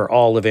and for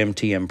all of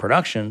MTM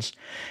Productions,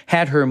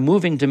 had her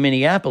moving to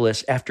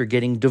Minneapolis after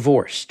getting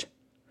divorced.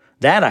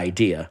 That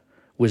idea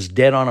was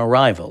dead on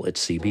arrival at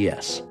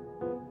CBS.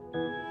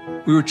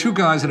 We were two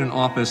guys in an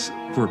office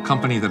for a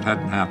company that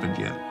hadn't happened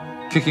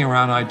yet, kicking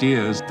around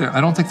ideas. I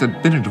don't think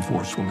there'd been a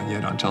divorced woman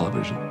yet on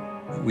television.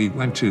 We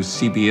went to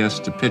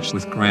CBS to pitch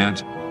with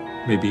Grant,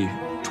 maybe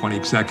 20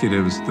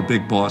 executives, the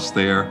big boss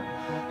there,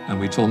 and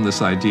we told them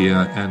this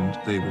idea, and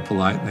they were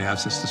polite, and they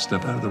asked us to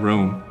step out of the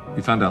room.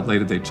 We found out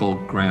later they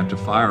told Grant to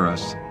fire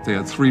us. They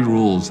had 3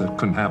 rules that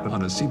couldn't happen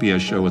on a CBS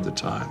show at the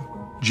time.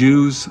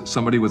 Jews,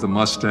 somebody with a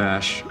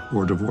mustache,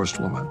 or a divorced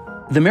woman.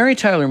 The Mary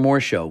Tyler Moore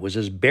Show was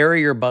as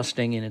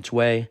barrier-busting in its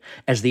way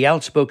as the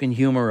outspoken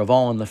humor of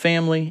All in the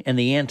Family and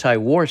the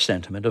anti-war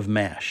sentiment of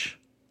MASH.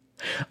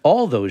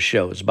 All those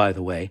shows, by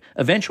the way,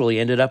 eventually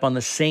ended up on the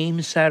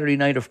same Saturday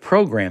night of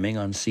programming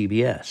on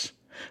CBS,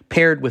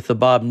 paired with the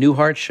Bob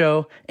Newhart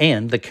Show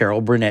and the Carol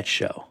Burnett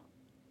Show.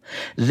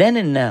 Then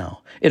and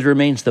now, it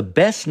remains the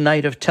best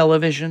night of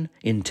television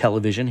in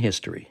television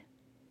history.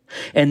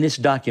 And this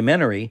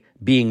documentary,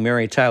 Being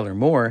Mary Tyler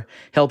Moore,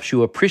 helps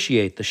you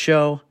appreciate the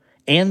show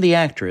and the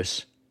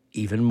actress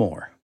even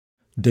more.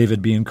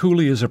 David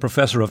Bianculli is a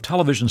professor of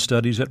television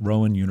studies at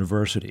Rowan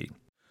University.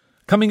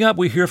 Coming up,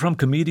 we hear from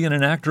comedian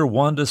and actor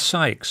Wanda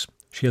Sykes.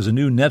 She has a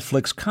new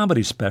Netflix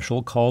comedy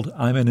special called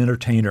I'm an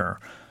Entertainer.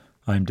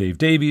 I'm Dave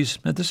Davies,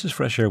 and this is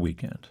Fresh Air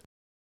Weekend.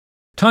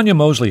 Tanya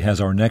Mosley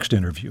has our next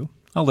interview.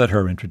 I'll let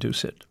her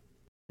introduce it.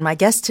 My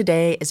guest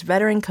today is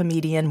veteran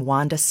comedian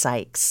Wanda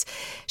Sykes.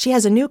 She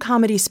has a new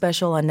comedy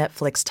special on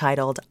Netflix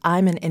titled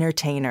I'm an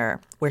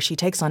Entertainer, where she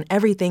takes on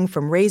everything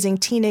from raising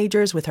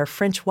teenagers with her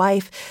French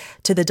wife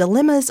to the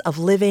dilemmas of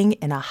living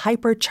in a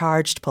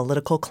hypercharged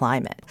political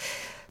climate.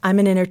 I'm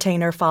an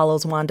Entertainer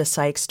follows Wanda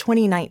Sykes'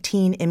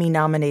 2019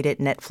 Emmy-nominated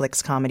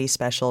Netflix comedy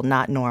special,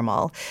 Not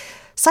Normal.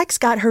 Sykes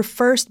got her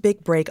first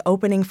big break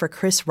opening for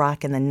Chris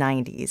Rock in the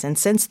 90s, and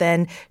since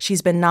then,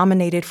 she's been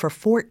nominated for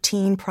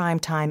 14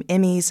 Primetime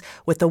Emmys,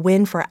 with the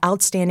win for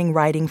Outstanding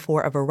Writing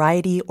for a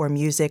Variety or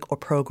Music or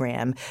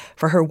Program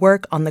for her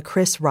work on The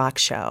Chris Rock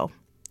Show.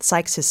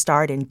 Sykes has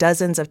starred in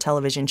dozens of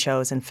television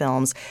shows and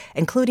films,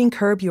 including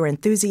Curb Your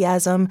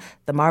Enthusiasm,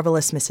 The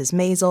Marvelous Mrs.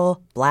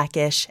 Maisel,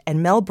 Blackish,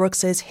 and Mel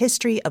Brooks's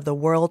History of the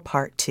World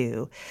Part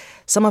 2.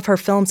 Some of her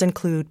films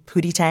include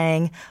Pootie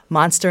Tang,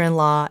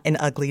 Monster-in-Law, and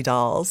Ugly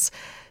Dolls.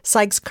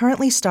 Sykes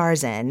currently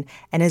stars in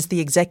and is the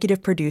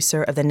executive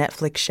producer of the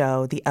Netflix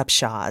show The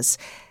Upshaws.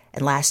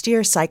 And last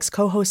year, Sykes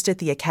co-hosted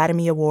the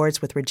Academy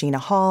Awards with Regina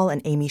Hall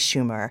and Amy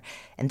Schumer.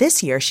 And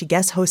this year, she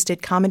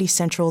guest-hosted Comedy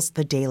Central's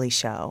The Daily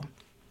Show.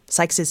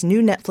 Sykes'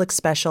 new Netflix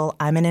special,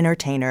 I'm an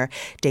Entertainer,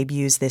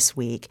 debuts this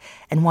week.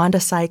 And Wanda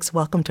Sykes,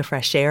 welcome to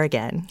Fresh Air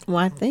again.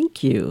 Why,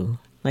 thank you.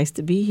 Nice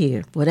to be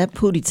here. Well, that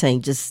Pootie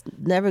Tang just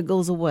never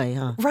goes away,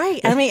 huh?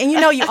 Right. I mean,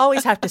 and you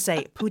always have to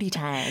say Pootie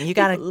Tang. You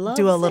got to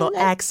do a little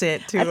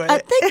accent to it. I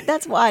think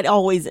that's why it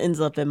always ends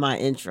up in my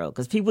intro,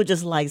 because people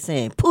just like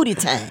saying Pootie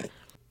Tang.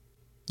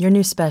 Your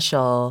new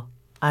special,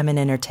 I'm an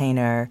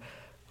Entertainer,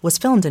 was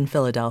filmed in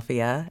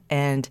Philadelphia,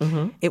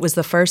 and it was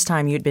the first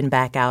time you'd been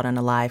back out on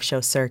a live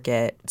show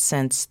circuit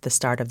since the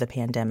start of the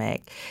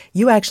pandemic.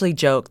 You actually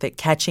joked that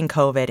catching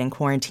COVID and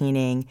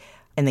quarantining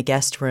in the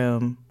guest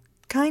room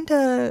kind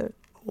of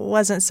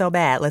wasn't so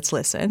bad. Let's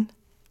listen.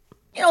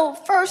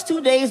 First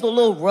 2 days were a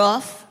little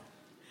rough.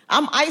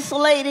 I'm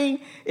isolating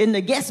in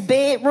the guest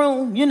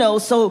bedroom,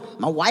 so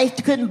my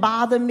wife couldn't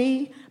bother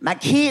me. My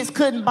kids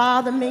couldn't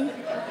bother me.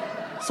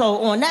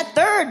 So on that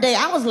third day,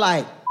 I was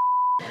like,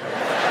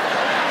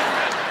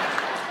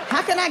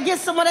 how can I get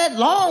some of that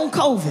long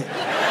COVID?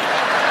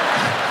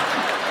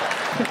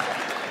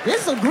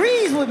 This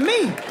agrees with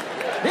me.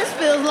 This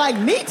feels like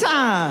me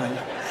time.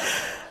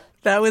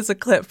 That was a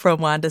clip from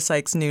Wanda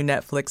Sykes' new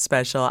Netflix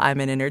special, I'm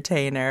an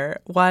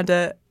Entertainer.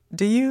 Wanda,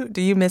 do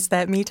you miss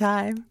that me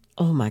time?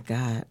 Oh, my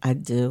God, I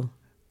do.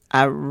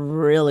 I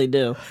really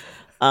do.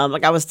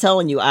 Like I was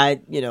telling you,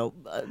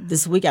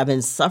 this week I've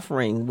been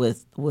suffering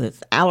with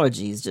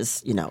allergies,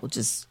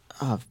 just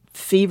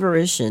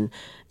feverish and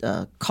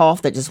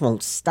cough that just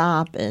won't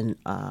stop and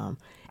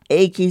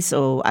achy.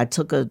 So I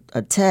took a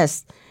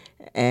test,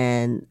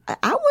 and I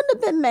wouldn't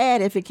have been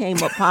mad if it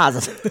came up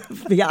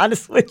positive, to be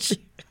honest with you.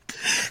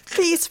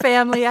 Peace,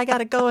 family. I got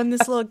to go in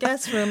this little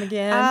guest room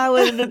again. I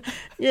would,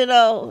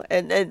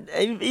 and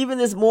even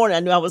this morning I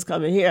knew I was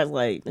coming here. I was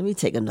like, let me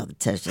take another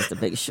test just to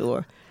make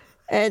sure.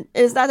 And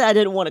it's not that I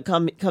didn't want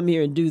to come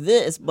here and do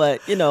this,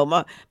 but,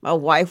 my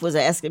wife was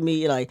asking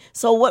me,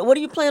 so what are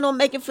you planning on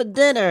making for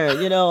dinner?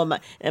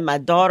 And my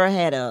daughter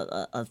had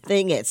a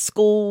thing at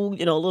school,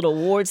 a little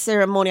award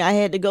ceremony I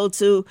had to go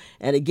to.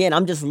 And again,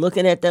 I'm just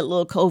looking at that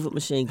little COVID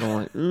machine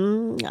going,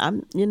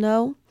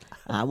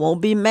 I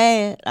won't be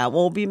mad. I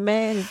won't be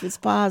mad if it's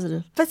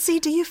positive. But see,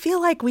 do you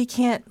feel like we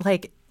can't,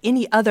 like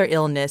any other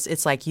illness,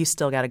 it's like you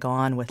still got to go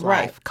on with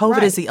life.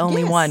 COVID is the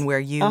only one where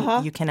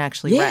you can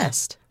actually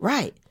rest.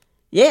 Right.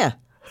 Yeah.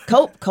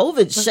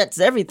 COVID shuts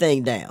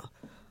everything down.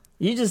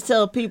 You just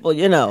tell people,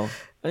 you got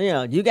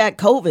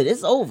COVID,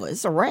 it's over.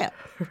 It's a wrap.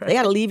 Right. They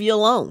got to leave you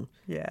alone.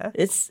 Yeah.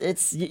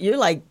 You're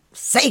like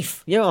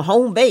safe. You're on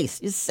home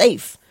base. You're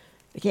safe.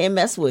 They can't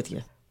mess with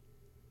you.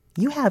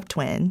 You have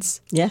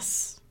twins.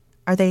 Yes.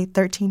 Are they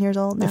 13 years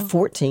old now? They're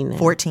 14 now.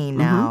 14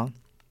 now.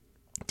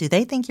 Do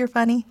they think you're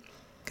funny?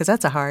 Because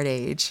that's a hard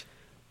age.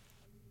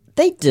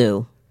 They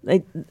do.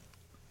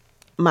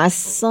 My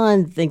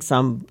son thinks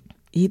I'm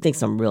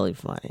really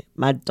funny.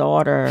 My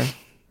daughter,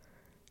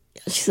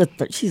 she's a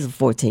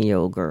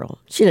 14-year-old girl.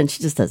 She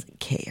just doesn't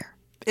care.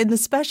 In the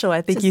special,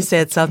 I think you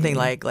said something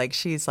like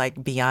she's like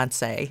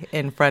Beyonce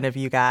in front of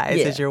you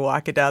guys as you're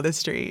walking down the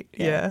street.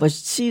 Yeah. But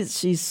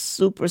she's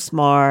super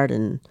smart,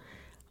 and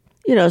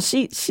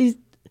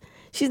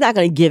she's not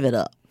going to give it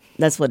up.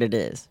 That's what it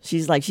is.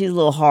 She's a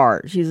little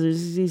hard.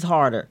 She's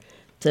harder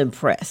to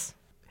impress.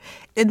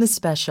 In the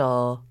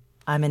special,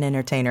 I'm an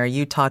Entertainer,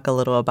 you talk a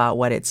little about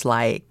what it's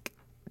like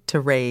to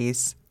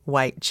raise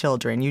white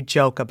children. You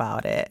joke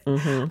about it.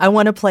 Mm-hmm. I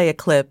want to play a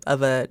clip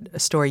of a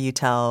story you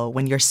tell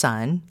when your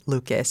son,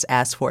 Lucas,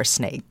 asked for a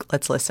snake.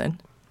 Let's listen.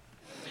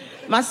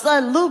 My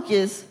son,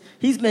 Lucas,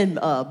 he's been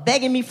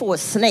begging me for a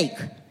snake.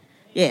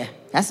 Yeah,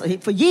 that's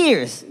for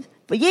years.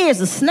 For years,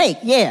 a snake,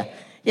 yeah.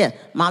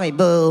 Mommy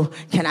Boo,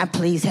 can I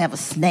please have a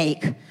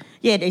snake?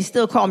 Yeah, they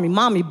still call me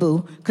Mommy Boo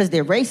because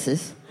they're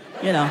racist,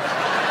 you know.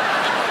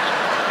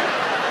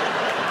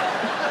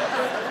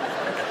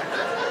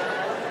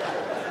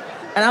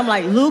 And I'm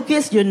like,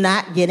 Lucas, you're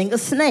not getting a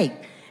snake.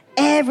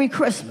 Every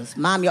Christmas,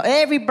 Mommy, or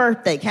every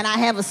birthday, can I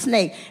have a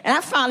snake? And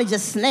I finally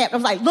just snapped. I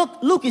was like,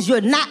 look, Lucas,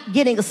 you're not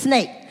getting a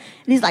snake.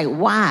 And he's like,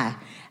 why?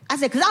 I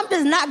said, because I'm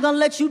just not going to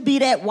let you be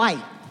that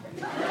white.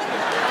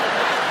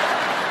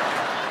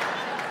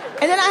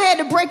 And then I had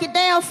to break it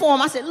down for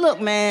him. I said, look,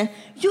 man,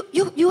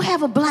 you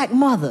have a black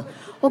mother,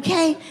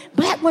 okay?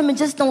 Black women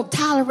just don't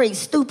tolerate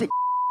stupid.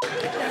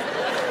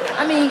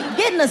 I mean,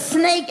 getting a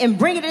snake and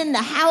bringing it in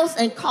the house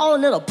and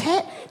calling it a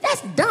pet,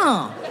 that's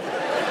dumb.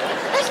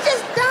 That's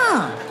just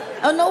dumb.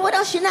 Oh, know what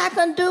else you're not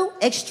gonna do?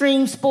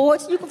 Extreme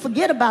sports. You can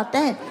forget about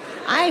that.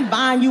 I ain't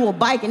buying you a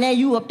bike and then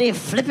you up there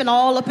flipping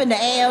all up in the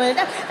air.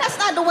 That's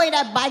not the way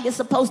that bike is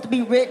supposed to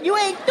be ridden. You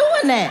ain't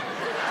doing that.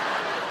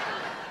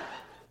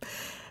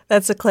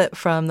 That's a clip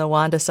from the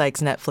Wanda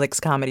Sykes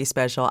Netflix comedy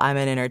special, I'm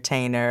an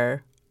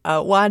Entertainer.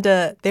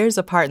 Wanda, there's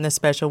a part in the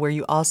special where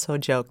you also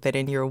joke that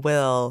in your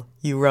will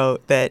you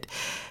wrote that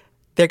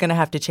they're going to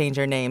have to change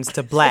your names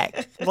to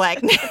black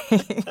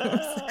names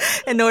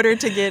in order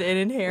to get an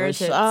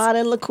inheritance. Rashad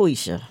and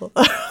LaQuisha.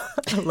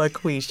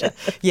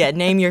 LaQuisha. Yeah,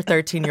 name your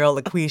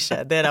 13-year-old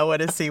LaQuisha. Then I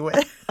want to see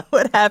what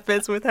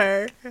happens with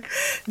her.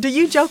 Do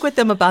you joke with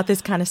them about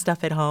this kind of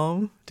stuff at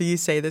home? Do you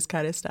say this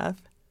kind of stuff?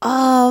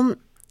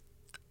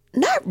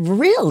 Not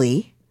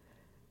really.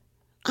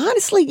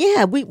 Honestly,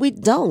 yeah, we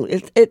don't.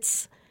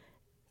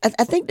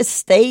 I think the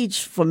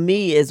stage for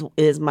me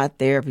is my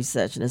therapy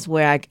session. It's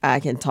where I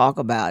can talk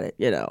about it,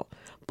 you know.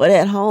 But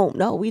at home,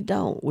 no, we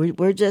don't.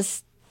 We're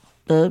just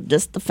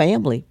the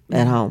family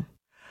at home.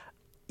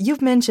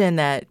 You've mentioned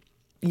that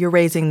you're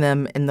raising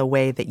them in the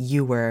way that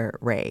you were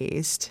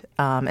raised,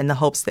 in the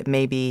hopes that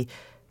maybe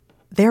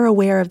they're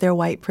aware of their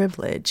white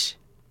privilege.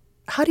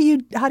 How do you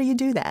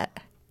do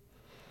that?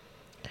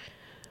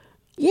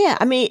 Yeah,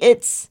 I mean,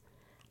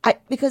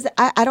 because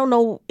I don't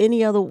know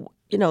any other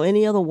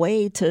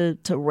way to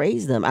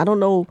raise them. I don't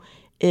know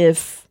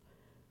if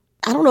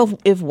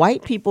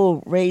white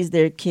people raise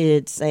their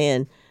kids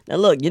saying, now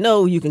look,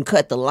 you can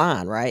cut the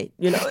line, right?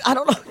 I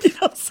don't know, you know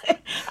what I'm saying?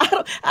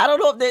 I don't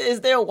know if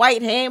is there a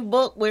white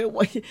handbook where, you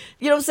know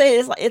what I'm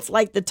saying? It's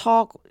like the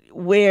talk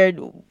where,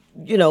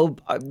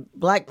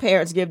 black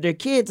parents give their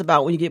kids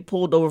about when you get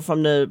pulled over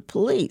from the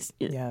police.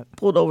 Yeah.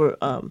 Pulled over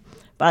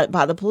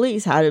by the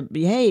police, how to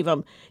behave.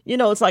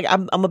 It's like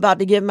I'm about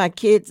to give my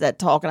kids that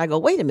talk, and I go,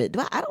 wait a minute,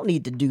 I don't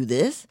need to do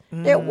this.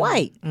 Mm-hmm. They're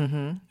white.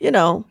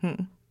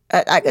 Mm-hmm.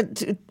 I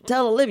could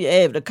tell Olivia,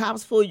 hey, if the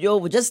cops pull you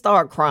over, just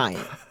start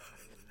crying.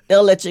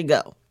 They'll let you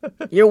go.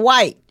 You're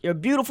white. You're a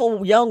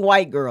beautiful young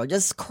white girl.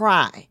 Just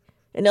cry,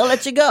 and they'll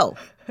let you go.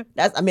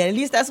 At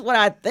least that's what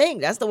I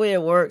think. That's the way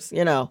it works,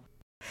 In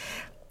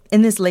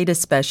this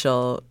latest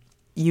special,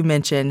 you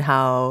mentioned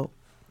how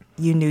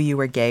you knew you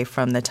were gay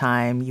from the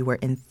time you were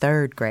in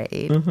third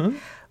grade, mm-hmm.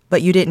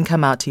 but you didn't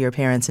come out to your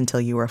parents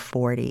until you were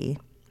 40.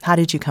 How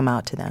did you come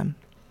out to them?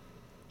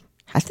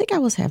 I think I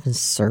was having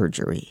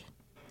surgery,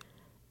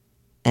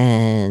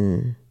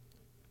 and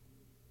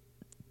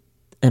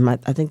I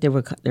think they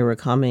were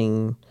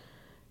coming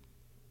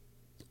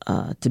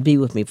to be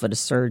with me for the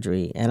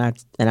surgery, and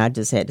I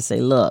just had to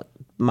say, look,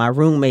 my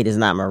roommate is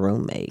not my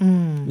roommate.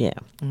 Yeah.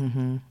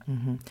 Mm-hmm,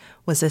 mm-hmm.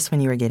 Was this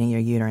when you were getting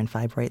your uterine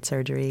fibroid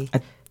surgery?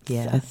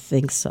 I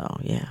think so,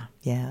 yeah.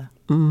 Yeah.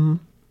 Mm-hmm.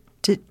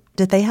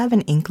 Did they have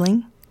an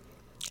inkling?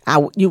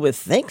 You would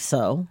think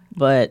so,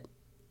 but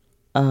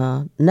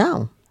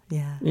no.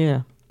 Yeah.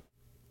 Yeah.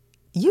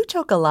 You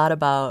joke a lot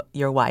about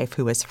your wife,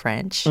 who is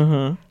French.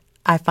 Mm-hmm.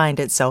 I find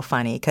it so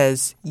funny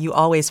because you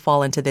always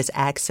fall into this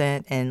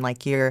accent and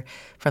like you're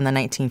from the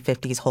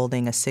 1950s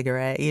holding a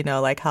cigarette,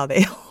 like how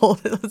they hold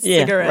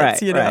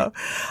cigarettes,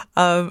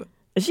 right.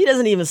 She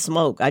doesn't even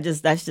smoke.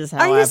 That's just how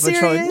Are I you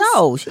serious?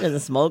 No, she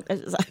doesn't smoke.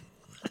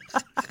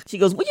 She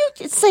goes, will you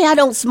just say I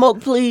don't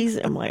smoke, please?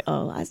 I'm like,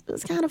 oh,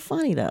 it's kind of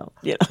funny though.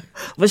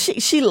 But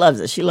she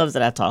loves it. She loves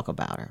that I talk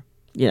about her,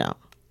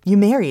 You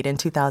married in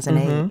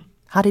 2008. Mm-hmm.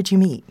 How did you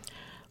meet?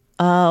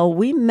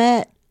 We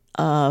met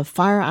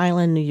Fire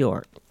Island, New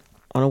York,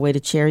 on our way to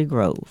Cherry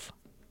Grove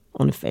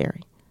on the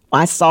ferry.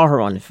 Well, I saw her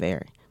on the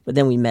ferry, but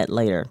then we met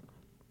later.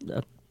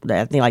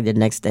 I think like the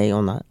next day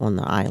on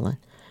the island.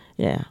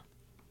 Yeah.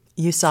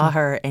 You saw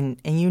her and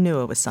you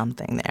knew it was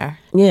something there.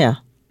 Yeah.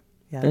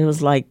 It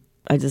was like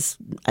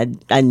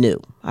I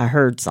knew. I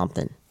heard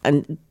something.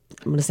 And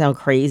I'm going to sound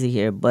crazy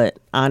here, but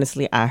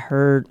honestly, I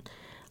heard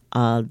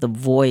the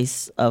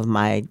voice of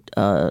my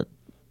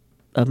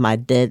of my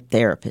dead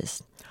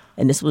therapist.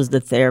 And this was the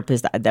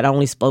therapist that I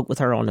only spoke with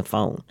her on the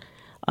phone.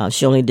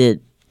 She only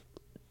did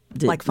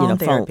like phone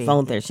therapy.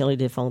 Phone therapy. She only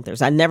did phone therapy.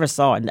 So I never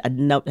saw it. I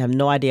have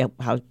no idea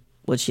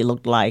what she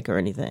looked like or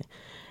anything.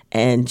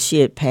 And she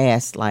had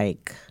passed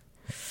like,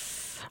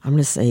 I'm going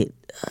to say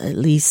at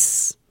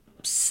least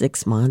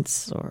 6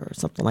 months or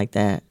something like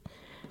that.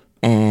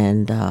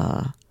 And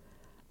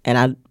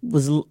I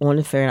was on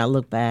the ferry and I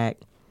looked back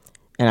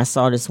and I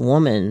saw this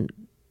woman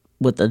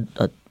with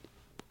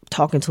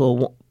talking to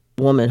a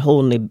woman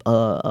holding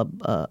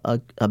a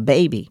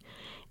baby,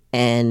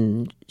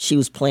 and she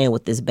was playing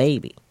with this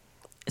baby.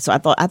 So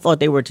I thought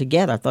they were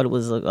together. I thought it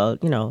was a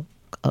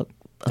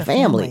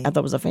family. I thought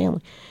it was a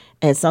family.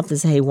 And something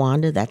said, "Hey,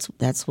 Wanda,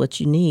 that's what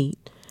you need."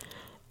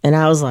 And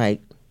I was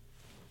like,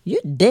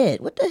 "You're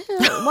dead. What the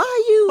hell? Why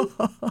are you?"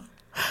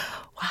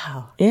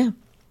 Wow. Yeah.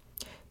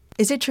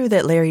 Is it true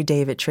that Larry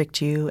David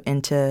tricked you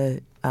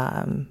into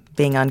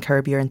being on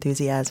Curb Your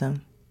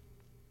Enthusiasm?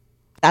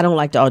 I don't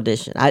like to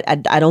audition.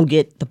 I don't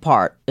get the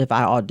part if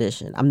I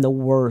audition. I'm the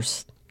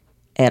worst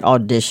at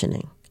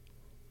auditioning.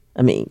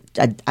 I mean,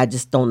 I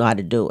just don't know how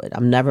to do it.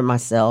 I'm never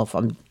myself.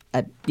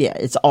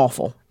 It's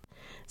awful.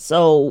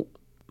 So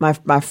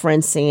my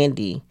friend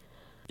Sandy,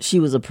 she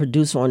was a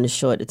producer on the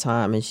show at the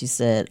time, and she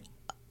said,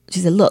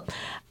 "Look,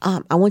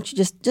 I want you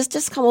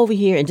just come over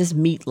here and just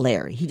meet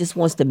Larry. He just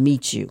wants to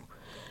meet you."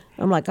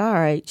 I'm like, "All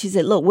right." She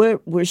said, "Look,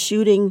 we're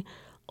shooting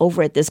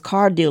over at this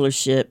car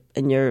dealership,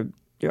 and your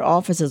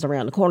office is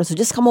around the corner. So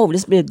just come over.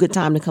 This would be a good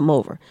time to come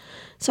over."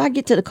 So I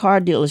get to the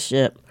car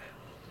dealership,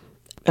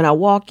 and I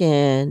walk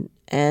in,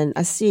 and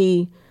I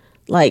see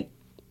like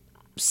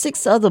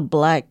 6 other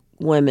black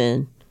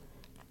women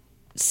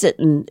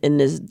sitting in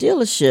this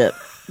dealership,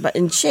 but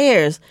in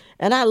chairs.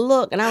 And I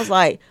look, and I was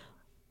like,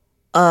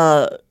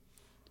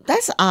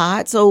 that's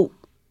odd. So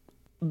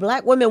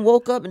black women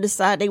woke up and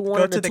decided they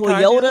wanted a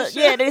Toyota.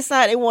 Yeah, they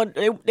decided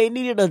they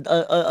needed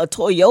a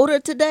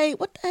Toyota today.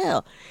 What the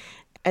hell?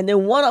 And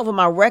then one of them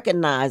I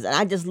recognized, and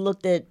I just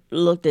looked at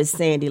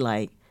Sandy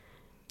like,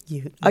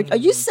 Are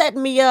you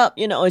setting me up?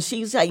 You know, and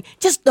she's like,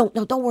 "Just don't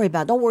worry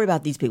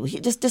about these people.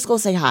 Just go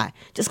say hi.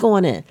 Just go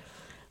on in."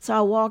 So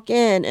I walk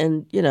in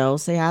and,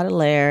 say hi to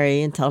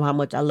Larry and tell him how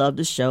much I love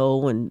the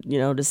show and,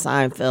 the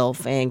Seinfeld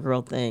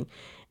fangirl thing.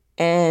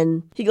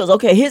 And he goes,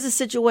 "Okay, here's the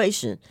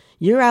situation.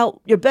 You're out,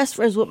 you're best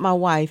friends with my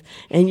wife,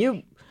 and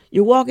you're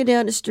walking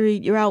down the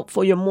street, you're out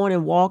for your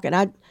morning walk, and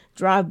I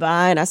drive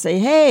by and I say,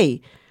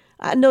 'Hey,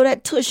 I know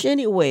that tush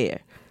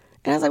anywhere.'"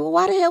 And I was like, "Well,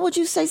 why the hell would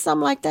you say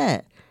something like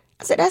that?"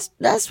 I said,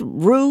 that's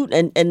rude.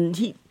 And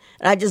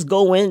I just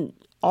go in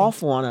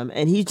off on him,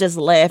 and he just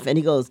laughed, and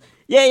he goes,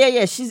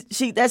 Yeah.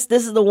 This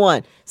is the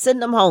one.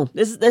 Send them home.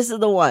 This is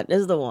the one.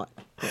 This is the one.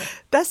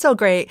 That's so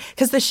great,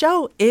 because the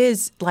show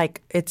is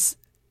like, is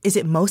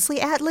it mostly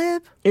ad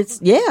lib?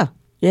 Yeah.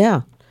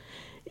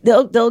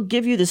 They'll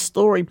give you the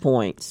story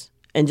points,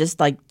 and just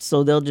like,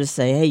 so they'll just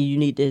say, "Hey, you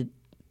need to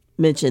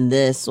mention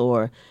this,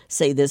 or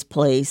say this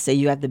place, say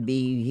you have to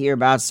be here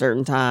about a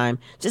certain time."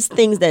 Just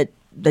things that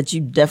you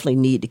definitely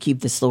need to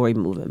keep the story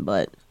moving,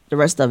 but the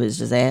rest of it is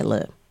just ad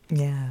lib.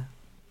 Yeah.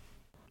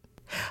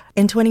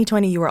 In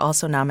 2020, you were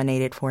also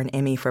nominated for an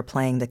Emmy for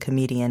playing the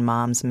comedian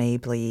Moms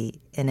Mabley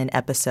in an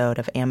episode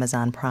of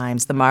Amazon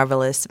Prime's The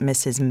Marvelous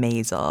Mrs.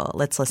 Maisel.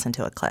 Let's listen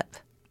to a clip.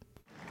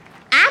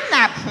 I'm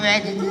not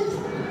prejudiced.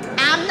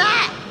 I'm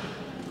not.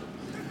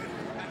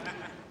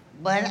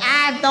 But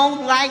I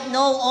don't like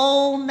no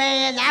old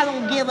man. I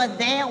don't give a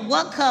damn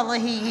what color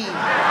he is.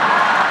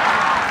 Yeah.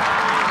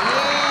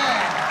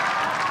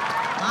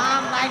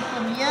 Mom like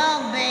from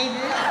young,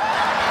 baby.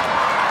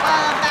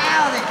 What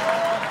about it?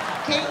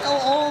 Can't no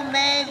old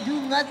man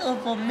do nothing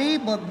for me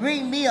but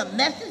bring me a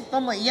message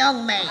from a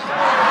young man. That's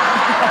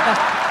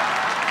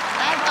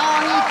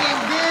all he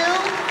can do.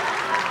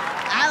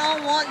 I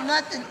don't want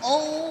nothing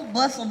old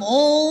but some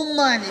old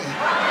money.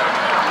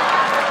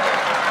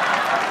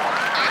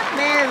 I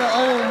married an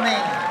old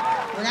man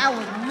when I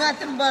was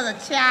nothing but a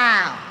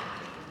child.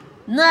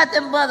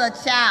 Nothing but a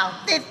child,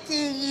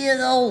 15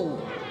 years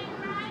old.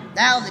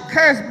 That was a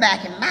curse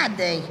back in my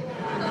day.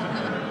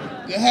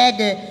 You had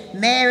to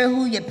marry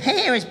who your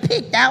parents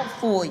picked out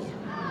for you.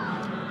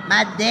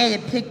 My daddy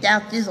picked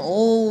out this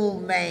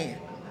old man.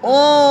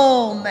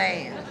 Old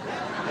man.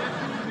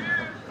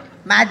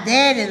 My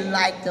daddy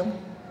liked him.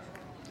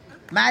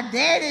 My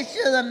daddy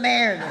should have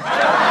married him.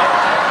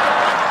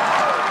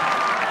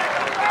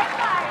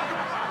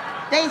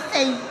 They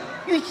say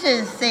you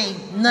shouldn't say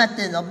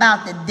nothing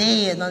about the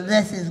dead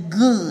unless it's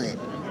good.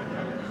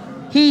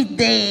 He's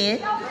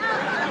dead.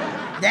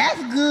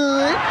 That's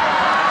good.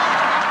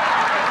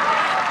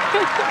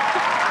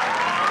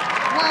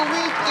 One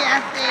weekend I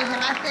said to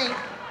him,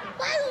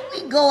 "Why don't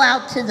we go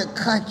out to the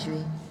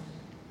country?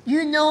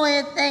 You know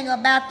anything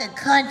about the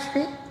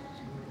country?"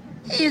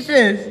 He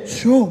says,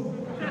 "Sure,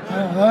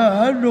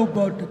 I know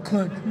about the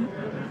country.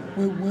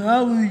 When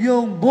I was a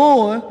young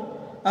boy,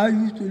 I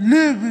used to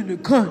live in the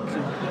country."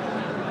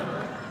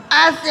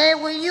 I said,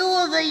 "When you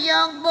was a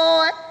young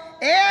boy,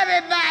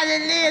 everybody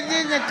lived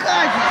in the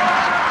country."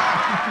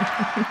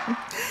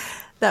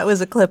 That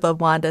was a clip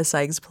of Wanda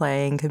Sykes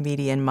playing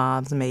comedian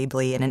Moms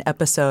Mabley in an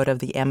episode of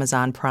the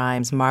Amazon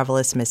Prime's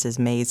Marvelous Mrs.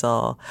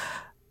 Maisel.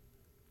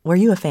 Were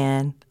you a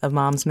fan of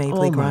Moms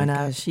Mabley growing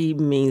up? Gosh, she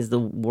means the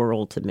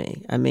world to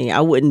me. I mean,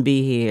 I wouldn't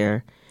be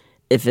here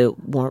if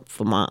it weren't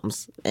for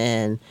Moms.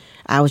 And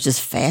I was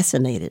just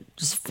fascinated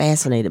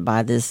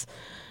by this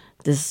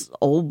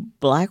old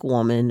black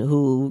woman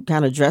who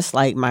kind of dressed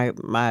like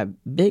my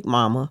big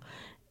mama.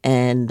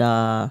 And,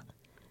 I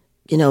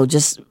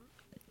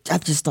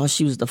just thought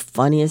she was the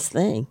funniest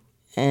thing.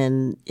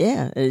 And,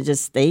 yeah, it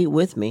just stayed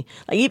with me.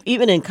 Like,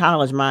 even in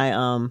college,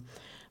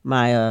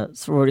 my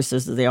sorority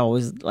sisters, they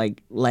always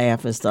like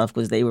laugh and stuff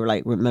because they were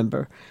like,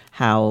 remember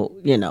how,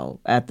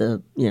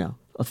 after,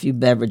 a few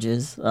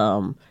beverages,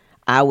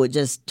 I would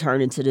just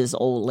turn into this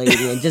old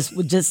lady and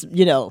would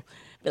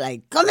be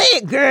like, come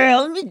here,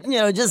 girl.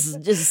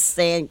 Just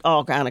saying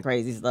all kind of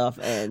crazy stuff.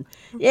 And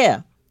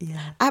yeah.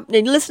 I've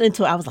been listening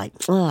to it. I was like,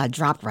 oh, I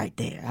dropped right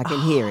there. I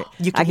can hear it.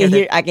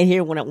 I can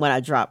hear when I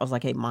drop. I was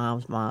like, hey,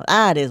 mom.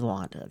 It is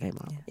Wanda. Okay,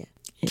 Mom. Yeah.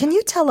 Can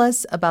you tell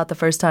us about the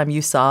first time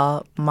you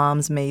saw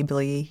Moms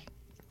Mabley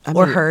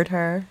or heard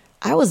her?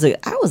 I was a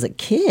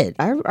kid.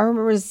 I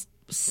remember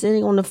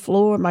sitting on the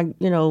floor,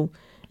 in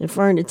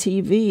front of the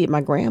TV at my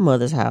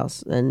grandmother's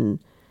house, and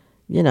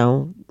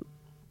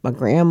my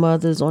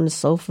grandmother's on the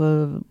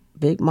sofa,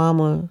 Big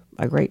Mama,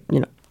 my great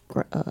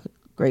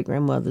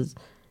grandmother's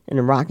in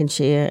the rocking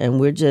chair, and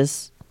we're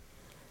just,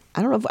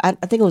 I don't know, I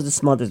think it was the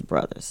Smothers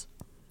Brothers.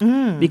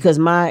 Because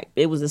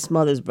it was the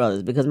Smothers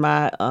Brothers, because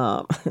my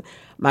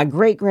my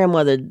great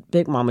grandmother,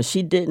 Big Mama,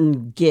 she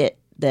didn't get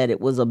that it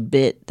was a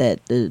bit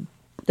that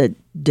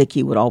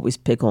Dickie would always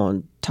pick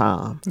on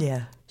Tom.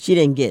 Yeah. She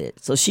didn't get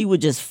it. So she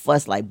would just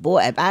fuss like,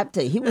 boy, if I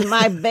tell you, he was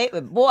my baby,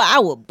 I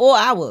would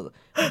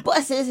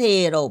bust his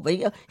head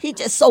open. He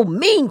just so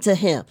mean to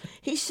him.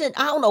 He shouldn't,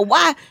 I don't know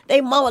why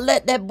they mama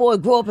let that boy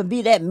grow up and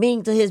be that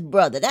mean to his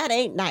brother. That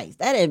ain't nice.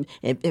 That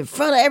in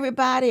front of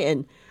everybody.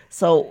 And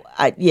so,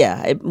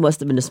 it must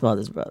have been the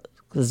Smothers Brothers.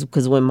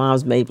 Because when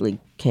Moms Mabley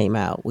came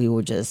out, we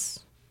were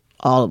just,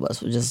 all of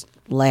us were just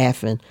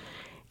laughing.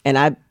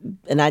 And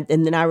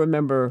then I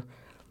remember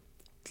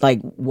like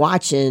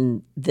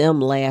watching them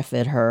laugh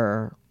at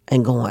her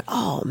and going,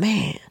 oh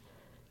man,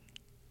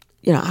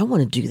 I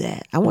want to do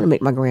that. I want to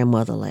make my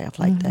grandmother laugh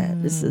like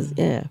that. This is,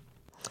 yeah.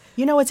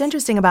 What's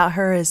interesting about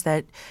her is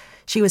that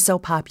she was so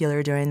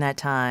popular during that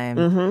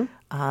time,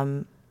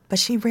 but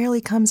she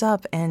rarely comes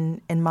up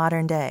in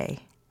modern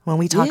day when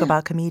we talk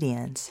about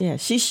comedians. Yeah,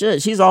 she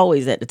should. She's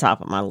always at the top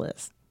of my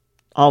list.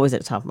 Always at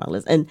the top of my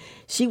list. And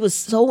she was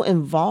so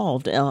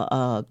involved,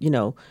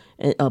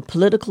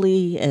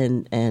 politically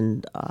and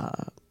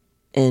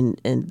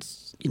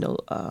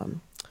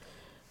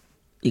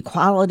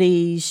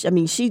equality. I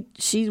mean,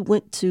 she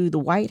went to the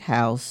White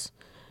House.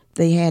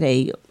 They had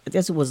I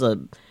guess it was a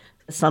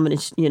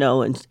summit,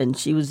 and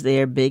she was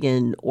there big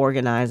in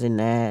organizing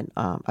that.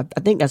 I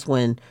think that's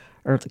when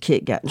Eartha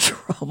Kitt got in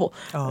trouble.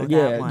 Oh,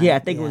 yeah, that one. Yeah, I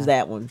think it was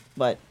that one.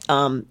 But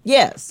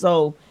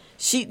so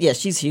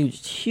she's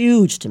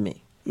huge to me.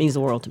 Means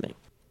the world to me.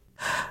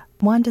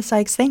 Wanda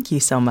Sykes, thank you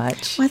so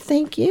much. Well,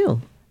 thank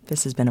you.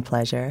 This has been a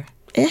pleasure.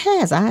 It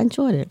has. I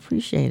enjoyed it.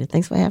 Appreciate it.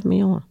 Thanks for having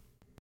me on.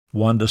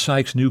 Wanda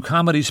Sykes' new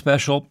comedy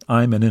special,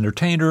 I'm an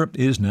Entertainer,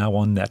 is now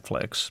on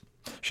Netflix.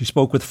 She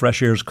spoke with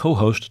Fresh Air's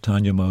co-host,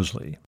 Tanya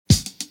Mosley.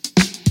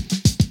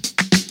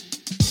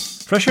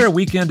 Fresh Air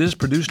Weekend is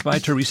produced by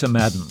Teresa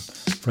Madden.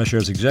 Fresh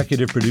Air's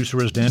executive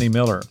producer is Danny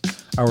Miller.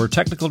 Our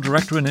technical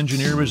director and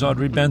engineer is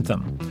Audrey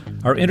Bentham.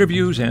 Our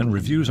interviews and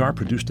reviews are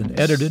produced and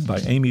edited by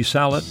Amy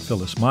Salet,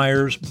 Phyllis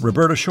Myers,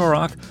 Roberta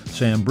Shorrock,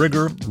 Sam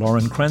Brigger,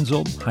 Lauren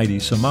Krenzel, Heidi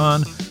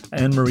Saman,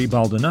 Anne-Marie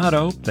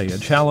Baldonado, Thea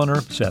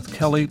Challoner, Seth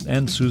Kelly,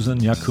 and Susan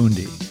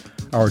Yakundi.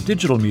 Our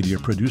digital media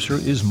producer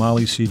is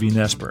Molly C.V.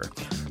 Nesper.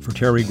 For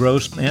Terry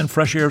Gross and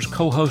Fresh Air's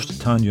co-host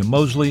Tanya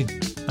Mosley,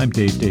 I'm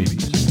Dave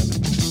Davies.